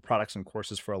Stripe for our products and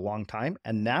courses for a long time,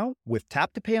 and now with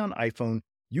Tap to Pay on iPhone,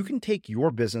 you can take your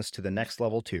business to the next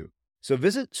level too. So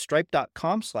visit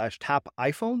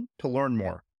stripe.com/tapiphone to learn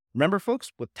more. Remember,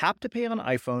 folks, with Tap to Pay on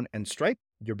iPhone and Stripe,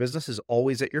 your business is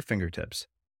always at your fingertips.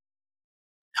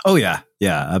 Oh, yeah.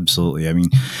 Yeah, absolutely. I mean,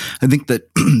 I think that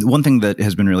one thing that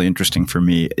has been really interesting for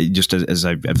me, just as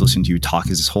I've listened to you talk,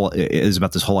 is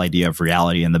about this whole idea of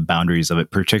reality and the boundaries of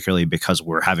it, particularly because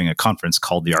we're having a conference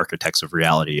called the Architects of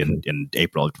Reality in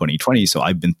April of 2020. So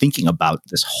I've been thinking about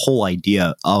this whole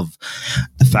idea of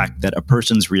the fact that a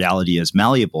person's reality is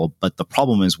malleable, but the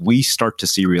problem is we start to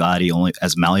see reality only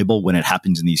as malleable when it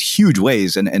happens in these huge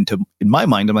ways. And in my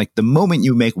mind, I'm like, the moment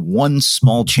you make one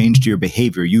small change to your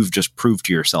behavior, you've just proved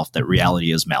to yourself that reality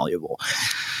is malleable.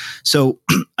 So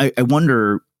I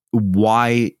wonder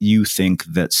why you think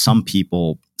that some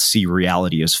people see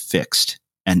reality as fixed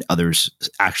and others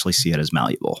actually see it as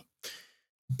malleable.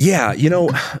 Yeah,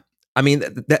 I mean,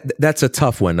 that's a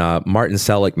tough one. Martin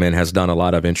Seligman has done a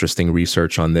lot of interesting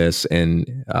research on this,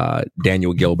 and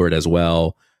Daniel Gilbert as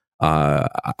well,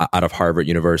 out of Harvard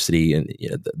University, and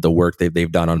the work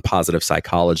they've done on positive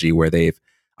psychology, where they've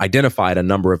identified a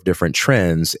number of different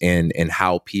trends in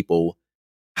how people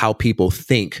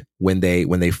think when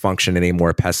they function in a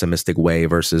more pessimistic way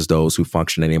versus those who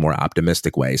function in a more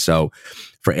optimistic way. So,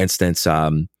 for instance,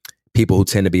 people who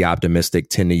tend to be optimistic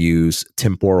tend to use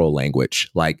temporal language,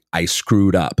 like "I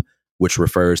screwed up," which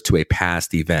refers to a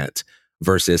past event,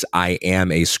 versus "I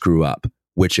am a screw up,"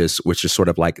 which is sort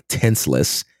of like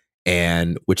tenseless,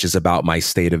 and which is about my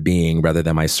state of being rather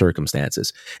than my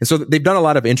circumstances. And so they've done a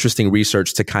lot of interesting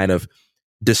research to kind of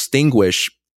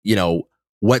distinguish,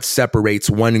 what separates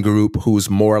one group who's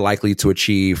more likely to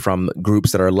achieve from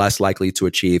groups that are less likely to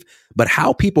achieve. But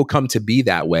how people come to be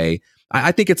that way,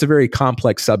 I think it's a very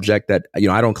complex subject that,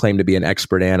 I don't claim to be an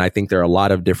expert in. I think there are a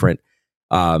lot of different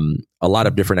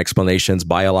explanations: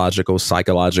 biological,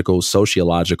 psychological,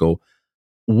 sociological.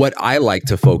 What I like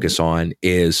to focus on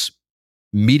is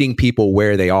meeting people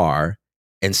where they are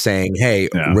and saying, hey,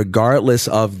 regardless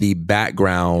of the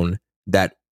background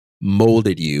that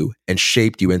molded you and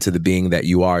shaped you into the being that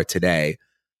you are today,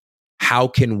 how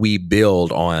can we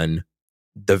build on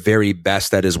the very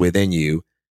best that is within you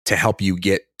to help you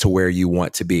get to where you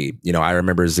want to be. You know, I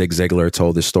remember Zig Ziglar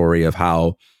told the story of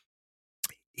how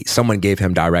someone gave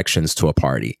him directions to a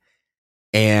party,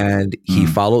 and he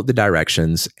followed the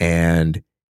directions, and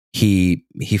he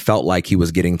felt like he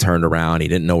was getting turned around. He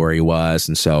didn't know where he was.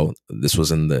 And so this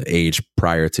was in the age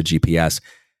prior to GPS.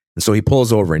 And so he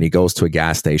pulls over and he goes to a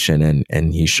gas station,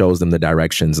 and he shows them the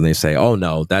directions, and they say, "Oh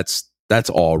no, that's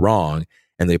all wrong."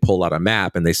 And they pull out a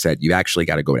map and they said, "You actually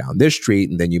got to go down this street,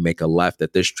 and then you make a left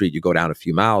at this street. You go down a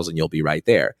few miles and you'll be right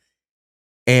there."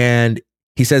 And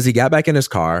he says he got back in his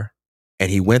car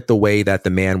and he went the way that the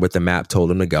man with the map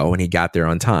told him to go, and he got there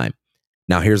on time.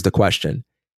 Now, here's the question.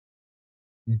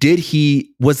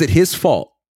 Was it his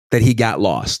fault that he got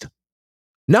lost?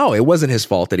 No, it wasn't his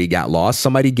fault that he got lost.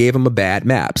 Somebody gave him a bad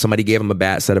map. Somebody gave him a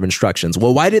bad set of instructions.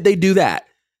 Well, why did they do that?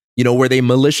 You know, were they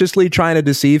maliciously trying to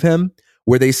deceive him?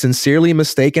 Were they sincerely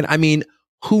mistaken? I mean,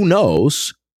 who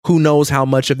knows? Who knows how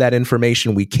much of that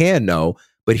information we can know?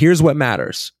 But here's what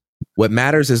matters. What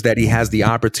matters is that he has the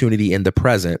opportunity in the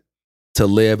present to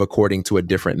live according to a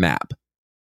different map.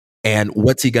 And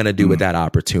what's he going to do with that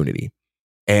opportunity?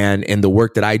 And in the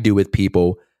work that I do with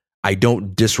people, I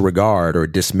don't disregard or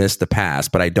dismiss the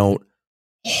past, but I don't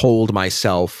hold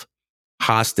myself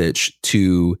hostage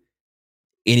to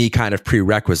any kind of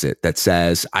prerequisite that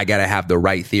says I got to have the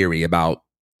right theory about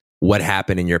what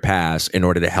happened in your past in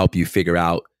order to help you figure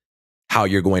out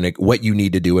what you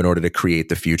need to do in order to create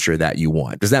the future that you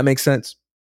want. Does that make sense?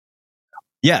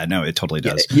 Yeah, no, it totally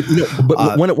does.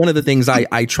 But one of the things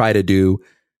I try to do,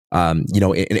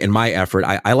 in my effort,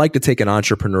 I like to take an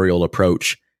entrepreneurial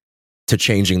approach to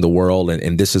changing the world,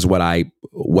 and this is what I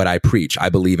preach. I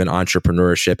believe in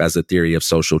entrepreneurship as a theory of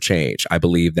social change. I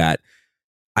believe that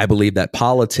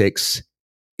politics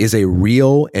is a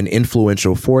real and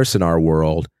influential force in our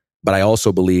world, but I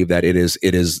also believe that it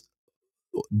is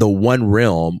the one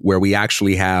realm where we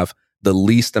actually have the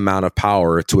least amount of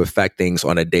power to affect things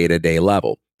on a day-to-day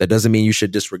level. That doesn't mean you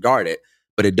should disregard it,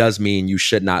 but it does mean you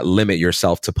should not limit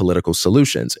yourself to political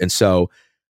solutions. And so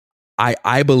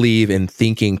I believe in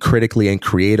thinking critically and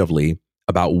creatively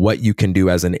about what you can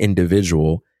do as an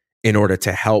individual in order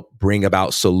to help bring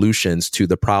about solutions to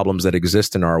the problems that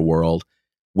exist in our world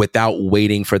without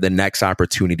waiting for the next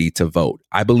opportunity to vote.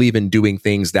 I believe in doing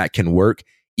things that can work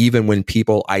even when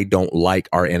people I don't like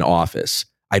are in office.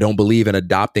 I don't believe in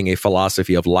adopting a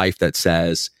philosophy of life that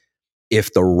says,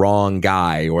 if the wrong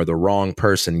guy or the wrong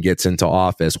person gets into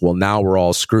office, well, now we're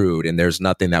all screwed and there's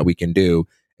nothing that we can do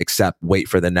except wait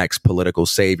for the next political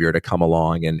savior to come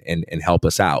along and help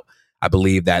us out. I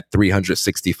believe that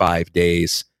 365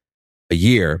 days a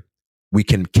year, we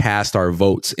can cast our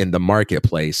votes in the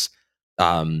marketplace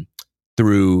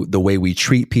through the way we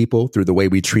treat people, through the way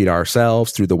we treat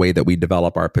ourselves, through the way that we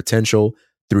develop our potential,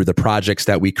 through the projects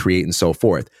that we create and so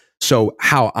forth. So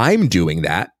how I'm doing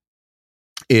that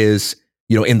is,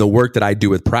 in the work that I do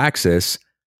with Praxis,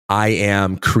 I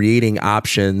am creating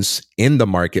options in the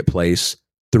marketplace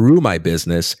through my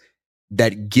business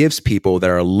that gives people that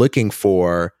are looking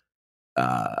for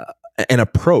an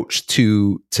approach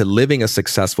to living a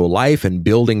successful life and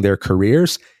building their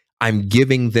careers. I'm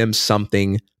giving them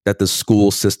something that the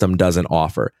school system doesn't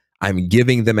offer. I'm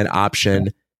giving them an option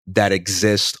that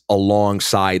exists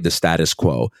alongside the status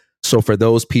quo. So for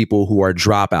those people who are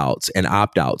dropouts and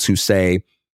opt-outs who say,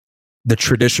 the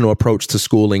traditional approach to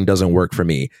schooling doesn't work for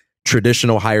me,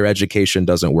 traditional higher education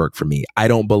doesn't work for me, I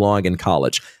don't belong in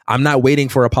college, I'm not waiting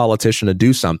for a politician to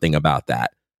do something about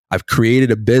that. I've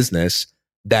created a business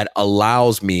that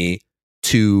allows me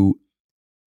to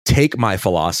take my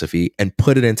philosophy and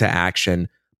put it into action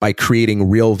by creating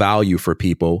real value for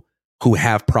people who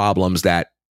have problems that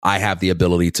I have the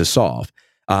ability to solve.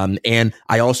 And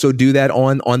I also do that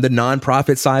on the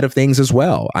nonprofit side of things as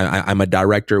well. I'm a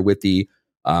director with the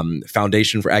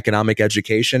Foundation for Economic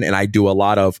Education, and I do a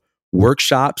lot of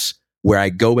workshops where I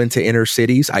go into inner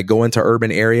cities, I go into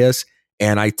urban areas,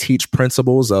 and I teach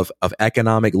principles of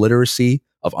economic literacy,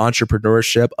 of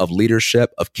entrepreneurship, of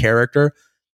leadership, of character.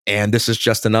 And this is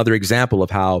just another example of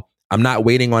how I'm not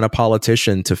waiting on a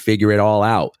politician to figure it all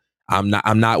out.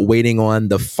 I'm not waiting on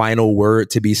the final word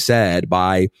to be said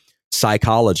by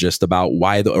psychologists about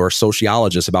or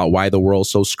sociologists about why the world's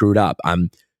so screwed up.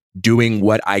 I'm doing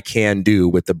what I can do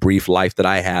with the brief life that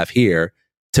I have here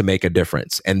to make a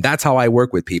difference. And that's how I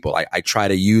work with people. I try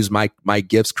to use my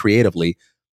gifts creatively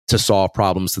to solve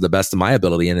problems to the best of my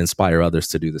ability and inspire others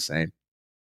to do the same.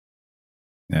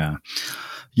 Yeah.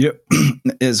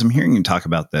 As I'm hearing you talk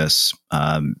about this,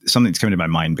 something's coming to my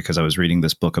mind because I was reading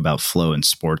this book about flow in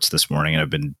sports this morning, and I've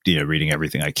been reading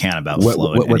everything I can about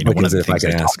flow. What is it, if I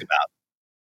can ask?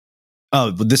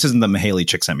 Oh, but this isn't the Mahaley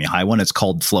Csikszentmihalyi one. It's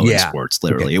called Flow in Sports.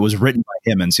 Literally, Okay. It was written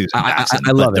by him and Susan Jackson.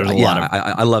 I love it. There's a lot of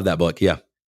I love that book. Yeah.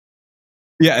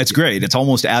 Yeah, it's great. It's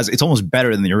almost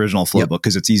better than the original Flow book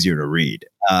because it's easier to read.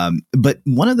 But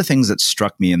one of the things that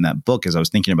struck me in that book is I was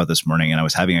thinking about this morning, and I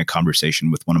was having a conversation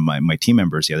with one of my team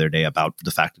members the other day about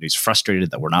the fact that he's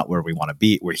frustrated that we're not where we want to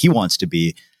be, where he wants to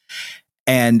be.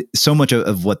 And so much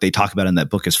of what they talk about in that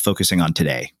book is focusing on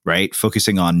today, right?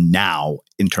 Focusing on now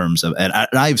in terms of, and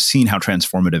I've seen how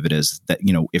transformative it is that,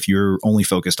 if you're only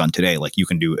focused on today, like you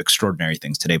can do extraordinary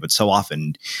things today. But so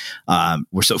often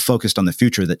we're so focused on the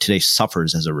future that today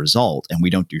suffers as a result and we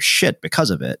don't do shit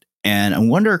because of it. And I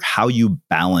wonder how you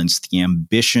balance the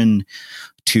ambition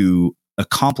to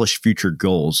accomplish future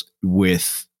goals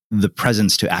with the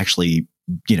presence to actually,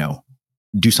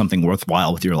 do something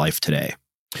worthwhile with your life today.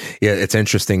 Yeah, it's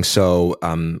interesting. So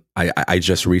I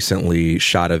just recently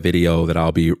shot a video that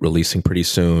I'll be releasing pretty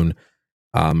soon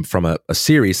from a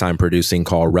series I'm producing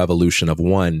called Revolution of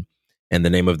One. And the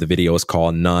name of the video is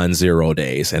called Non-Zero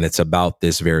Days. And it's about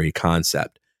this very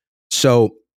concept.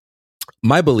 So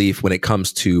my belief when it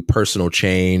comes to personal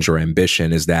change or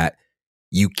ambition is that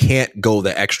you can't go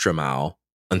the extra mile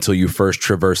until you first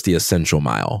traverse the essential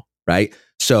mile, right?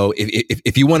 So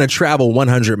if you want to travel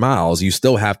 100 miles, you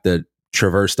still have to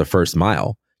traverse the first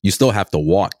mile. You still have to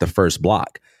walk the first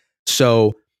block.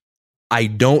 So I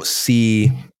don't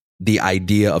see the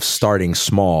idea of starting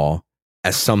small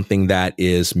as something that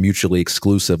is mutually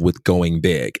exclusive with going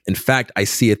big. In fact, I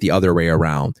see it the other way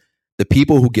around. The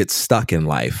people who get stuck in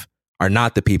life are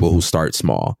not the people who start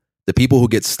small. The people who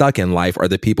get stuck in life are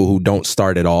the people who don't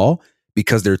start at all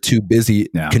because they're too busy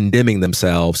condemning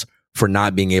themselves for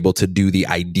not being able to do the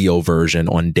ideal version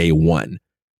on day one.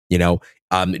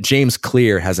 James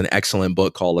Clear has an excellent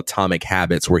book called Atomic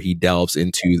Habits where he delves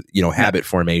into, habit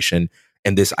formation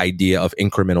and this idea of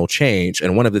incremental change.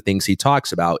 And one of the things he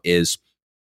talks about is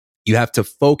you have to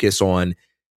focus on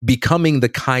becoming the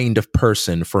kind of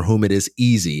person for whom it is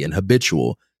easy and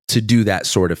habitual to do that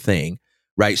sort of thing,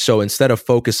 right? So instead of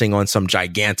focusing on some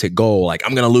gigantic goal, like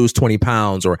I'm going to lose 20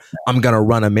 pounds or I'm going to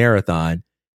run a marathon,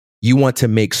 you want to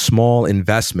make small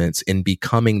investments in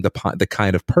becoming the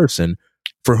kind of person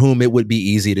for whom it would be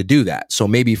easy to do that. So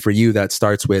maybe for you, that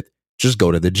starts with just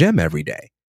go to the gym every day.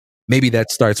 Maybe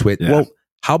that starts with, well,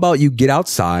 how about you get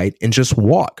outside and just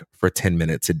walk for 10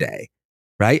 minutes a day,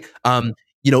 right?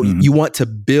 You want to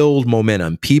build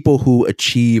momentum. People who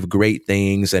achieve great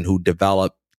things and who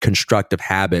develop constructive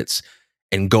habits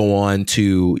and go on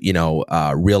to,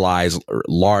 realize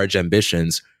large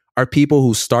ambitions are people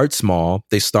who start small.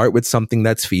 They start with something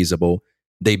that's feasible.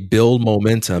 They build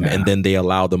momentum and then they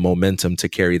allow the momentum to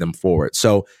carry them forward.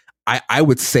 So I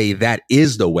would say that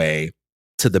is the way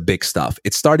to the big stuff.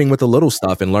 It's starting with the little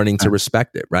stuff and learning to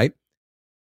respect it, right?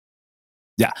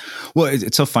 Yeah. Well,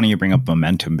 it's so funny you bring up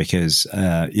momentum because,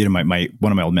 my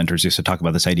one of my old mentors used to talk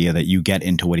about this idea that you get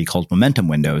into what he calls momentum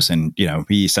windows. And,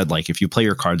 he said, like, if you play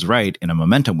your cards right in a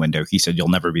momentum window, he said, you'll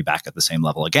never be back at the same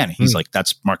level again. He's like,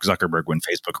 that's Mark Zuckerberg when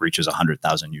Facebook reaches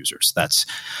 100,000 users. That's,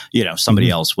 somebody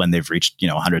else when they've reached,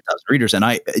 100,000 readers. And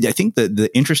I think that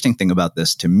the interesting thing about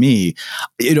this to me,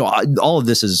 all of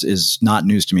this is not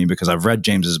news to me because I've read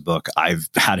James's book. I've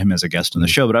had him as a guest on the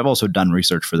show, but I've also done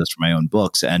research for this for my own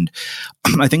books. And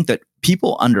I think that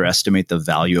people underestimate the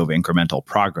value of incremental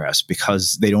progress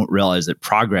because they don't realize that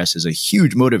progress is a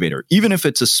huge motivator, even if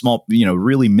it's a small,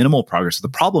 really minimal progress. The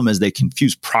problem is they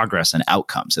confuse progress and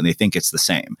outcomes and they think it's the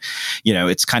same.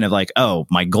 It's kind of like, oh,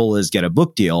 my goal is get a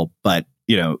book deal, but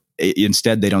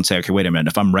instead they don't say, okay, wait a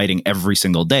minute, if I'm writing every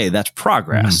single day, that's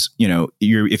progress.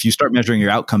 If you start measuring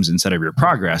your outcomes instead of your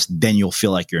progress, then you'll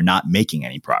feel like you're not making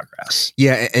any progress.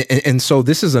 Yeah. And so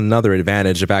this is another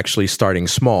advantage of actually starting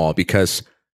small, because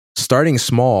starting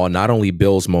small not only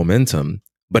builds momentum,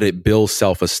 but it builds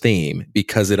self-esteem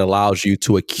because it allows you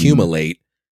to accumulate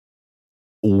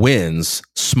wins,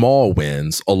 small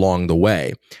wins along the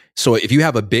way. So if you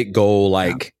have a big goal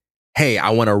like, hey, I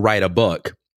want to write a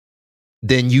book,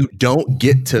 then you don't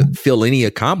get to feel any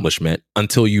accomplishment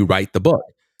until you write the book.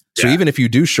 So even if you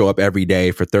do show up every day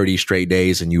for 30 straight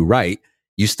days and you write,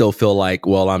 you still feel like,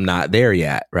 well, I'm not there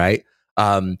yet, right?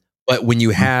 But when you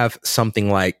have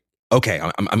something like, okay,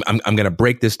 I'm going to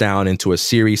break this down into a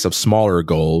series of smaller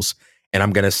goals, and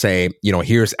I'm going to say,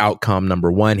 here's outcome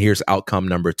number 1, here's outcome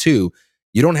number 2.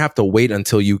 You don't have to wait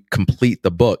until you complete the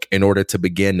book in order to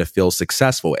begin to feel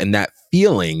successful. And that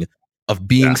feeling of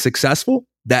being successful,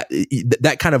 that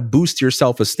kind of boosts your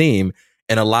self-esteem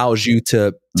and allows you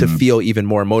to feel even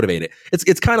more motivated.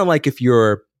 It's kind of like if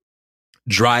you're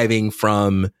driving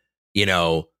from,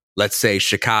 let's say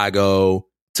Chicago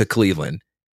to Cleveland.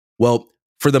 Well,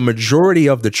 for the majority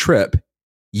of the trip,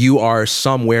 you are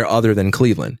somewhere other than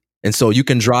Cleveland. And so you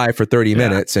can drive for 30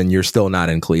 minutes and you're still not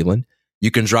in Cleveland.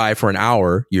 You can drive for an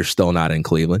hour, you're still not in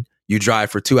Cleveland. You drive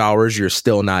for 2 hours, you're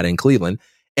still not in Cleveland.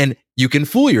 And you can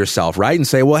fool yourself, right? And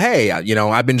say, well, hey,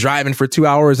 I've been driving for 2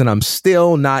 hours and I'm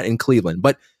still not in Cleveland.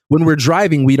 But when we're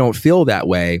driving, we don't feel that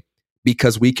way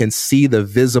because we can see the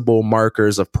visible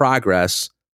markers of progress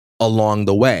along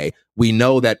the way. We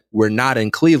know that we're not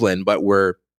in Cleveland, but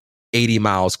we're 80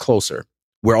 miles closer.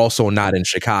 We're also not in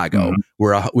Chicago.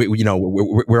 We're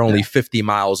only 50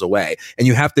 miles away. And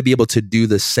you have to be able to do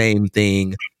the same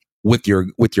thing with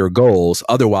your goals.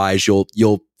 Otherwise,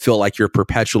 you'll feel like you're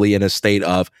perpetually in a state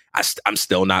of I'm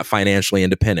still not financially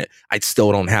independent. I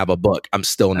still don't have a book. I'm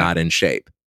still not in shape.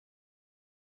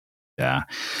 Yeah.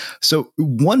 So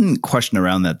one question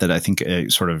around that I think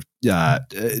sort of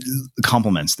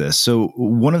complements this. So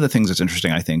one of the things that's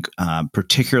interesting, I think,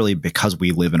 particularly because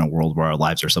we live in a world where our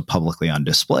lives are so publicly on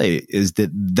display, is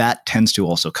that tends to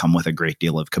also come with a great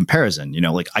deal of comparison.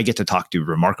 Like I get to talk to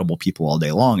remarkable people all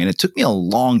day long, and it took me a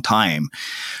long time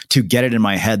to get it in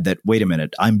my head that, wait a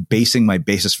minute, I'm basing my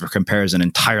basis for comparison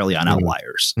entirely on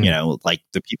outliers. Like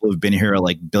the people who've been here are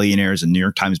like billionaires and New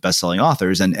York Times bestselling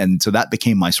authors. And so that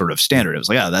became my sort of standard. It was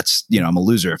like, that's, I'm a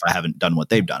loser if I haven't done what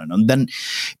they've done.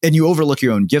 And you overlook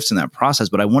your own gifts in that process.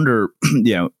 But I wonder,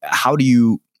 how do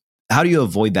you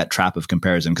avoid that trap of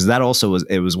comparison? Because that also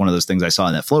was one of those things I saw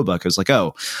in that flow book. It was like,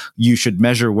 oh, you should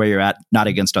measure where you're at, not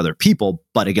against other people,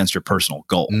 but against your personal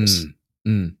goals.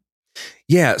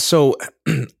 Yeah. So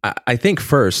I think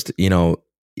first,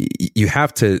 you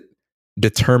have to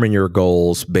determine your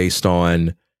goals based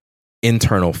on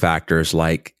internal factors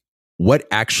like what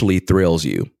actually thrills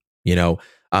you.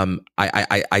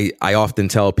 I often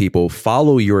tell people,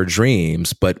 follow your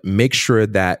dreams, but make sure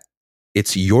that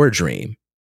it's your dream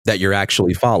that you're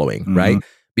actually following, right?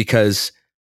 Because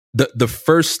the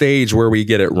first stage where we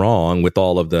get it wrong with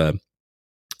all of the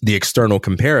external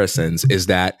comparisons is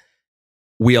that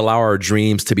we allow our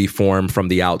dreams to be formed from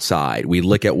the outside. We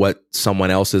look at what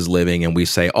someone else is living and we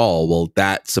say, oh, well,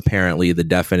 that's apparently the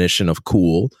definition of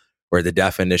cool or the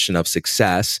definition of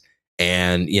success.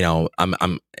 And,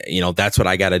 I'm that's what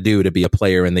I got to do to be a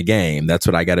player in the game. That's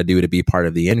what I got to do to be part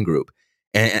of the in group.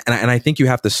 And I think you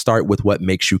have to start with what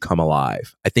makes you come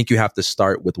alive. I think you have to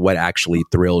start with what actually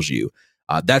thrills you.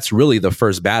 That's really the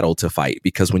first battle to fight,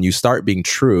 because when you start being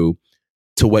true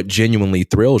to what genuinely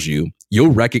thrills you,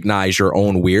 you'll recognize your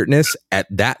own weirdness at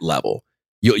that level.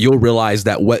 You'll realize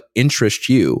that what interests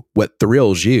you, what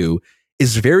thrills you,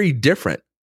 is very different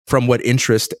from what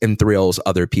interests and thrills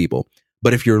other people.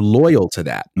 But if you're loyal to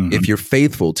that, if you're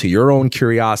faithful to your own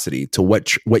curiosity, to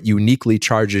what uniquely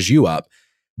charges you up,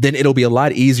 then it'll be a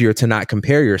lot easier to not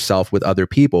compare yourself with other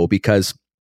people, because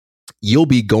you'll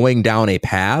be going down a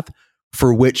path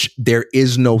for which there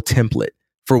is no template,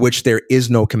 for which there is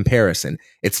no comparison.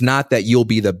 It's not that you'll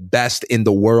be the best in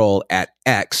the world at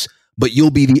X, but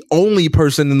you'll be the only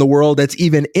person in the world that's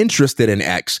even interested in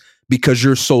X, because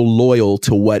you're so loyal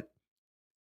to what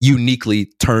uniquely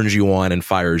turns you on and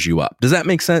fires you up. Does that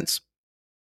make sense?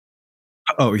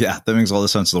 Oh, yeah. That makes all the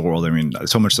sense in the world. I mean,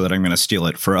 so much so that I'm going to steal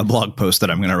it for a blog post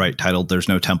that I'm going to write titled, "There's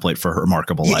no template for a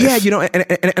remarkable life." Yeah,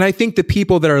 and I think the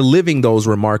people that are living those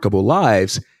remarkable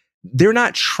lives, they're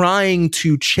not trying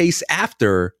to chase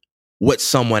after what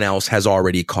someone else has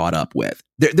already caught up with.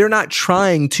 They're not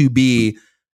trying to be,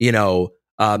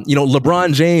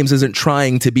 LeBron James isn't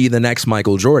trying to be the next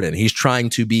Michael Jordan. He's trying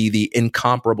to be the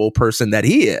incomparable person that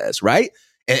he is, right?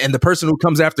 And the person who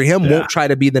comes after him won't try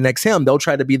to be the next him. They'll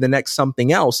try to be the next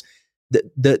something else.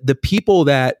 The people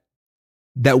that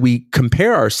we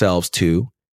compare ourselves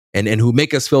to and who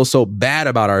make us feel so bad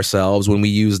about ourselves when we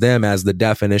use them as the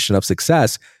definition of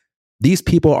success, these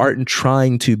people aren't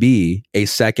trying to be a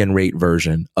second-rate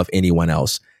version of anyone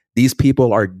else. These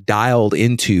people are dialed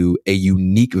into a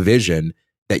unique vision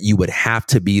that you would have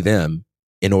to be them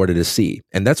in order to see.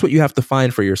 And that's what you have to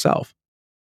find for yourself.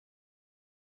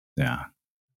 Yeah.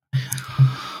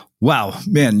 Wow,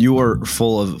 man, you are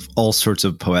full of all sorts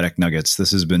of poetic nuggets.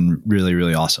 This has been really,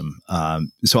 really awesome.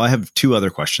 So I have two other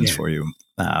questions for you.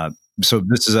 So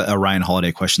this is a Ryan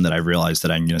Holiday question that I realized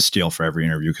that I'm going to steal for every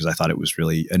interview, because I thought it was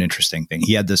really an interesting thing.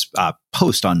 He had this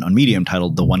post on Medium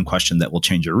titled "The One Question That Will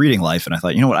Change Your Reading Life." And I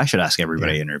thought, you know what, I should ask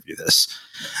everybody to interview this.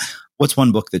 What's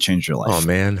one book that changed your life? Oh,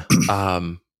 man.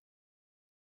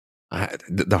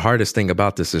 The hardest thing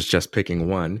about this is just picking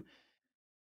one.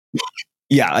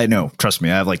 Yeah, I know. Trust me.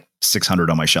 I have like 600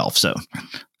 on my shelf. So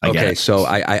I get it. So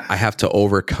I have to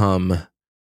overcome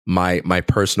my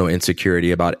personal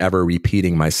insecurity about ever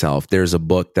repeating myself. There's a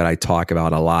book that I talk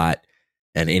about a lot,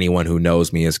 and anyone who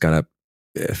knows me is going to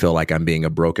feel like I'm being a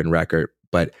broken record,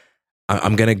 but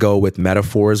I'm going to go with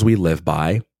Metaphors We Live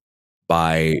by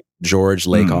George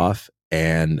Lakoff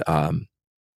and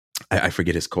I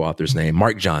forget his co-author's name,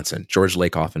 Mark Johnson, George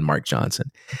Lakoff and Mark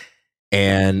Johnson.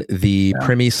 And the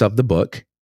premise of the book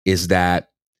is that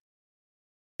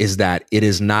it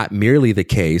is not merely the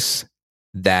case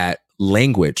that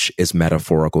language is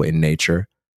metaphorical in nature,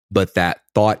 but that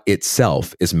thought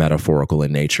itself is metaphorical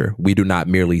in nature. We do not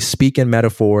merely speak in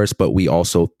metaphors, but we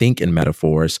also think in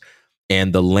metaphors.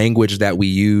 And the language that we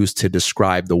use to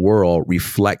describe the world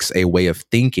reflects a way of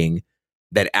thinking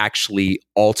that actually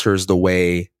alters the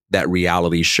way that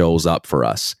reality shows up for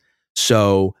us.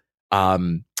 So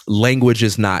language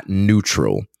is not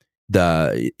neutral.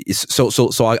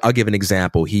 So I'll give an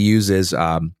example. He uses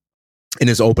in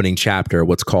his opening chapter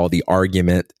what's called the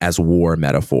argument as war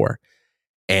metaphor.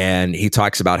 And he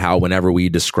talks about how whenever we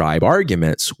describe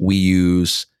arguments, we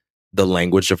use the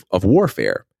language of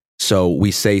warfare. So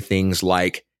we say things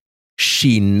like,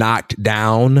 she knocked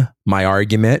down my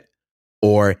argument,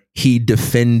 or he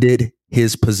defended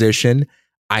his position.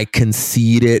 I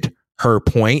conceded her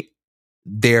point.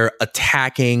 They're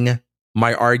attacking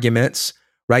my arguments,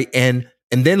 right? And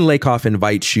then Lakoff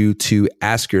invites you to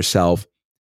ask yourself,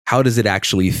 how does it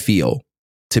actually feel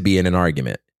to be in an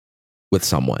argument with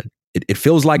someone? It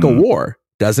feels like a war,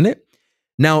 doesn't it?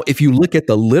 Now, if you look at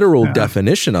the literal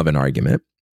definition of an argument,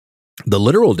 the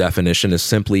literal definition is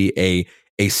simply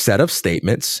a set of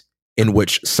statements in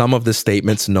which some of the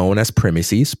statements known as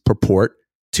premises purport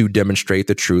to demonstrate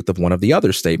the truth of one of the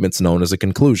other statements known as a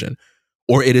conclusion,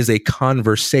 or it is a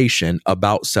conversation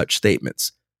about such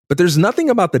statements. But there's nothing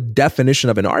about the definition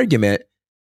of an argument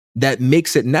that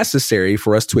makes it necessary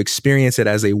for us to experience it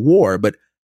as a war. But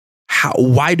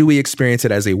why do we experience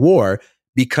it as a war?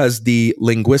 Because the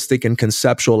linguistic and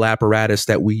conceptual apparatus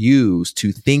that we use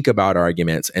to think about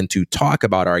arguments and to talk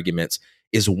about arguments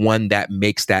is one that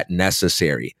makes that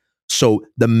necessary. So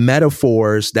the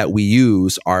metaphors that we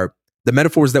use are the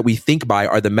metaphors that we think by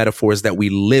are the metaphors that we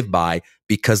live by,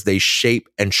 because they shape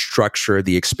and structure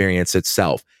the experience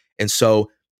itself. And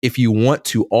so if you want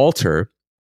to alter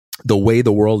the way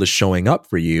the world is showing up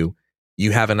for you,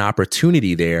 you have an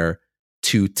opportunity there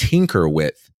to tinker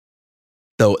with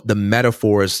the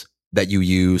metaphors that you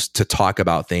use to talk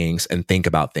about things and think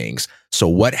about things. So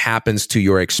what happens to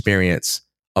your experience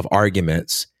of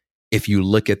arguments if you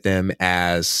look at them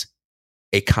as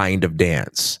a kind of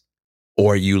dance,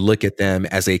 or you look at them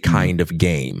as a kind of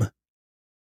game?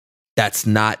 That's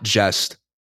not just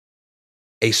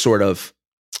a sort of,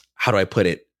 how do I put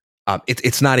it?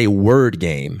 It's not a word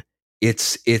game.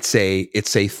 It's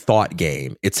a thought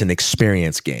game. It's an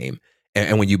experience game.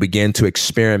 And when you begin to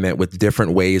experiment with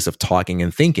different ways of talking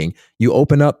and thinking, you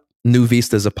open up new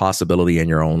vistas of possibility in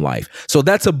your own life. So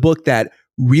that's a book that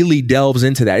really delves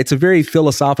into that. It's a very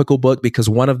philosophical book because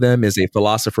one of them is a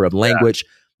philosopher of language.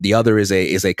 The other is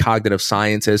a cognitive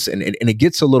scientist. And it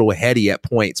gets a little heady at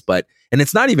points, and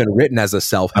it's not even written as a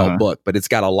self-help book, but it's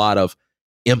got a lot of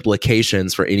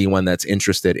implications for anyone that's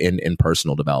interested in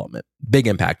personal development. Big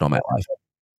impact on my life.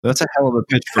 That's a hell of a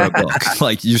pitch for a book.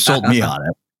 Like, you sold me on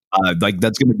it.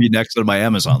 That's going to be next on my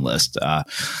Amazon list.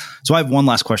 So I have one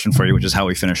last question for you, which is how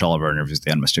we finish all of our interviews,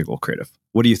 the Unmistakable Creative.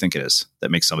 What do you think it is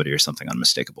that makes somebody or something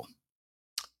unmistakable?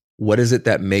 What is it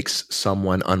that makes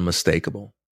someone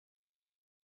unmistakable?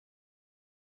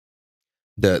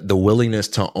 The willingness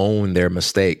to own their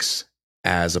mistakes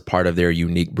as a part of their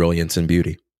unique brilliance and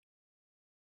beauty.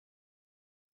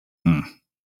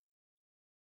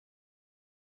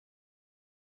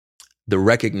 The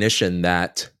recognition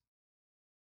that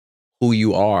who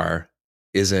you are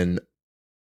is an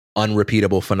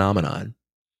unrepeatable phenomenon.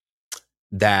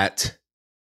 That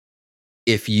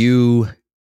if you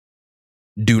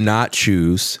do not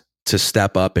choose to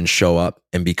step up and show up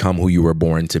and become who you were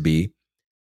born to be,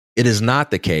 it is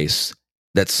not the case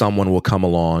that someone will come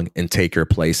along and take your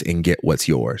place and get what's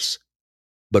yours,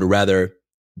 but rather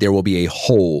there will be a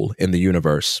hole in the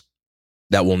universe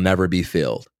that will never be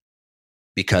filled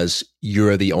because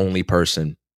you're the only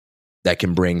person that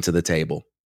can bring to the table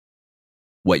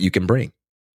what you can bring.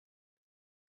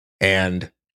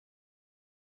 And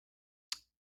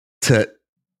to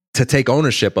take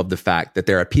ownership of the fact that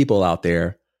there are people out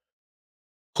there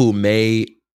who may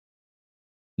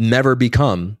never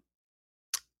become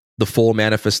the full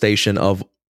manifestation of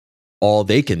all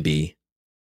they can be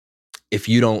if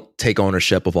you don't take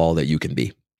ownership of all that you can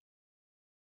be.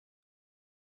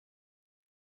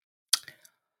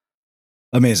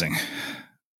 Amazing.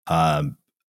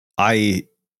 I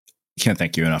Can't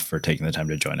thank you enough for taking the time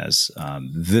to join us.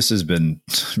 This has been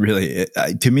really,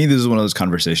 to me, this is one of those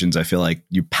conversations. I feel like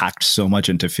you packed so much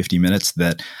into 50 minutes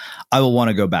that I will want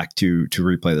to go back to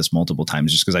replay this multiple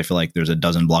times, just because I feel like there's a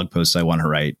dozen blog posts I want to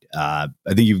write. I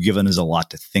think you've given us a lot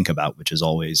to think about, which is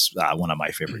always one of my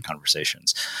favorite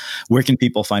conversations. Where can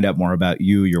people find out more about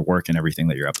you, your work, and everything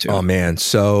that you're up to? Oh, man.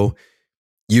 So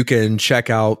you can check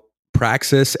out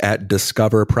Praxis at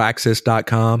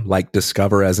discoverpraxis.com, like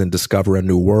discover as in discover a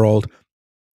new world,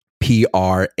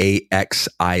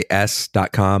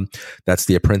 praxis.com. That's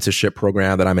the apprenticeship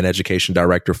program that I'm an education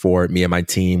director for. Me and my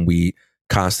team, we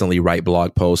constantly write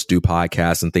blog posts, do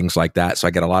podcasts, and things like that. So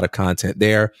I get a lot of content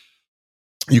there.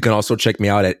 You can also check me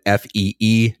out at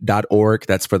fee.org.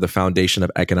 That's for the Foundation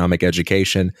of Economic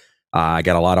Education. I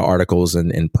got a lot of articles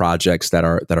and projects that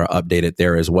are updated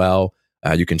there as well.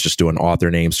 You can just do an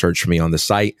author name search for me on the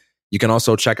site. You can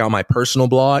also check out my personal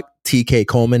blog,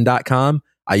 tkcoleman.com.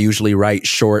 I usually write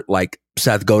short, like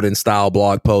Seth Godin style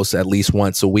blog posts at least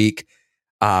once a week.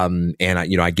 And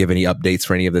I give any updates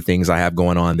for any of the things I have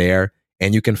going on there.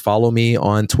 And you can follow me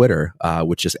on Twitter,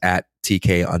 which is at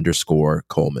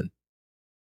TK_Coleman.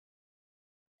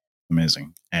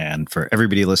 Amazing. And for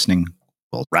everybody listening,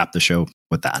 we'll wrap the show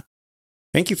with that.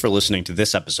 Thank you for listening to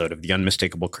this episode of the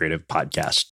Unmistakable Creative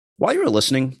Podcast. While you were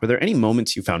listening, were there any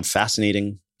moments you found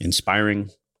fascinating,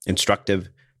 inspiring, instructive,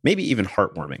 maybe even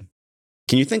heartwarming?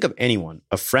 Can you think of anyone,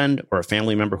 a friend or a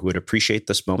family member who would appreciate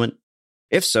this moment?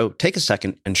 If so, take a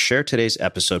second and share today's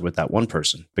episode with that one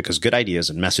person, because good ideas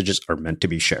and messages are meant to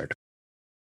be shared.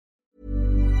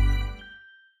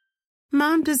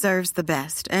 Mom deserves the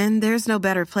best, and there's no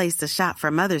better place to shop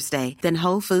for Mother's Day than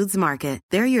Whole Foods Market.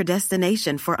 They're your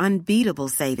destination for unbeatable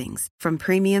savings, from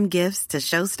premium gifts to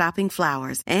show-stopping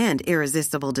flowers and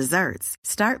irresistible desserts.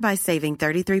 Start by saving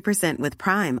 33% with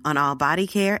Prime on all body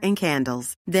care and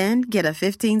candles. Then get a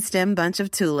 15-stem bunch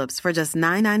of tulips for just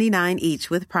 $9.99 each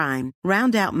with Prime.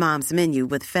 Round out Mom's menu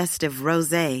with festive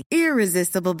rosé,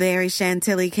 irresistible berry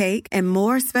chantilly cake, and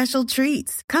more special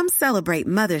treats. Come celebrate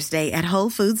Mother's Day at Whole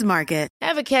Foods Market.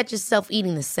 Ever catch yourself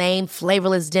eating the same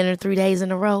flavorless dinner 3 days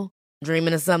in a row?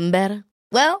 Dreaming of something better?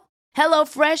 Well,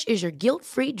 HelloFresh is your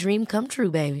guilt-free dream come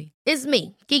true, baby. It's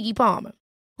me, Keke Palmer.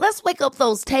 Let's wake up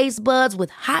those taste buds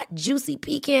with hot, juicy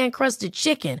pecan-crusted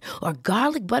chicken or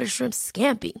garlic butter shrimp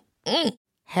scampi.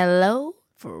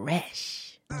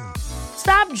 HelloFresh.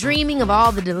 Stop dreaming of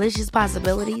all the delicious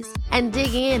possibilities and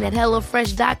dig in at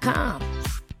HelloFresh.com.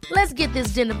 Let's get this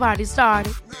dinner party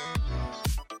started.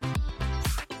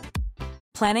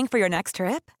 Planning for your next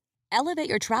trip? Elevate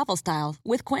your travel style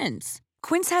with Quince.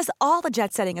 Quince has all the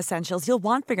jet-setting essentials you'll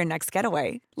want for your next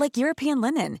getaway, like European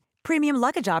linen, premium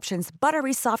luggage options,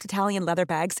 buttery soft Italian leather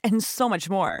bags, and so much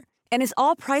more. And is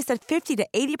all priced at 50 to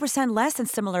 80% less than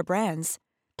similar brands.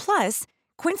 Plus,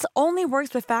 Quince only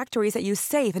works with factories that use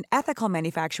safe and ethical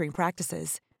manufacturing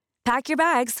practices. Pack your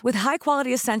bags with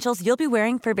high-quality essentials you'll be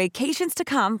wearing for vacations to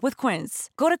come with Quince.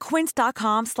 Go to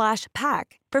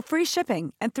quince.com/pack for free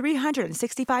shipping and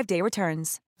 365-day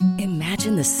returns.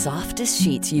 Imagine the softest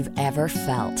sheets you've ever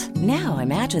felt. Now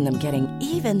imagine them getting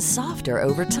even softer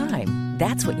over time.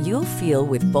 That's what you'll feel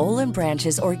with Boll &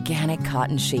 Branch's organic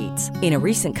cotton sheets. In a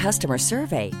recent customer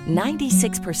survey,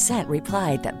 96%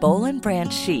 replied that Boll &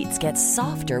 Branch sheets get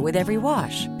softer with every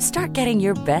wash. Start getting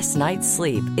your best night's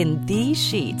sleep in these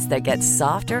sheets that get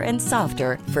softer and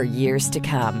softer for years to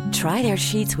come. Try their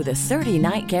sheets with a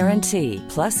 30-night guarantee.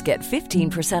 Plus, get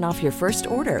 15% off your first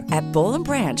order at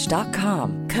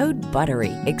bollandbranch.com. Code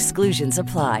BUTTERY. Exclusions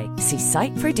apply. See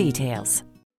site for details.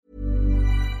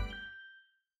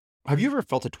 Have you ever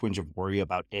felt a twinge of worry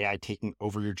about AI taking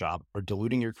over your job or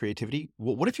diluting your creativity?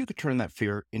 Well, what if you could turn that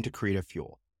fear into creative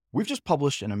fuel? We've just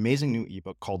published an amazing new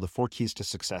ebook called The 4 Keys to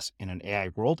Success in an AI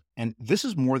World, and this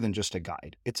is more than just a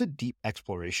guide. It's a deep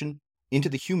exploration into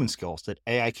the human skills that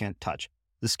AI can't touch,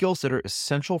 the skills that are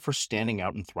essential for standing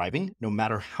out and thriving, no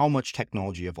matter how much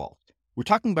technology evolves. We're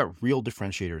talking about real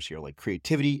differentiators here, like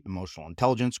creativity, emotional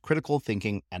intelligence, critical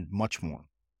thinking, and much more.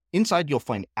 Inside, you'll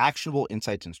find actionable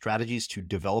insights and strategies to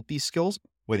develop these skills,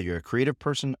 whether you're a creative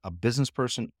person, a business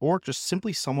person, or just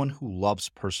simply someone who loves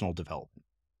personal development.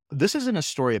 This isn't a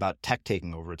story about tech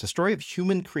taking over. It's a story of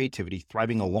human creativity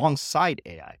thriving alongside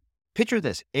AI. Picture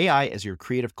this, AI as your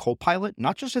creative co-pilot,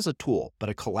 not just as a tool, but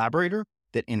a collaborator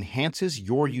that enhances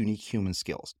your unique human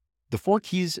skills. The 4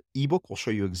 Keys ebook will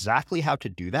show you exactly how to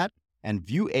do that and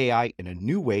view AI in a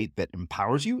new way that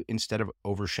empowers you instead of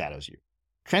overshadows you.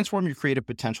 Transform your creative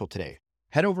potential today.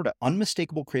 Head over to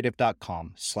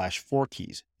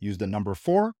unmistakablecreative.com/4keys. Use the number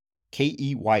 4,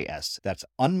 KEYS. That's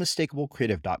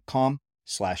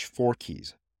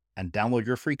unmistakablecreative.com/4keys and download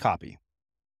your free copy.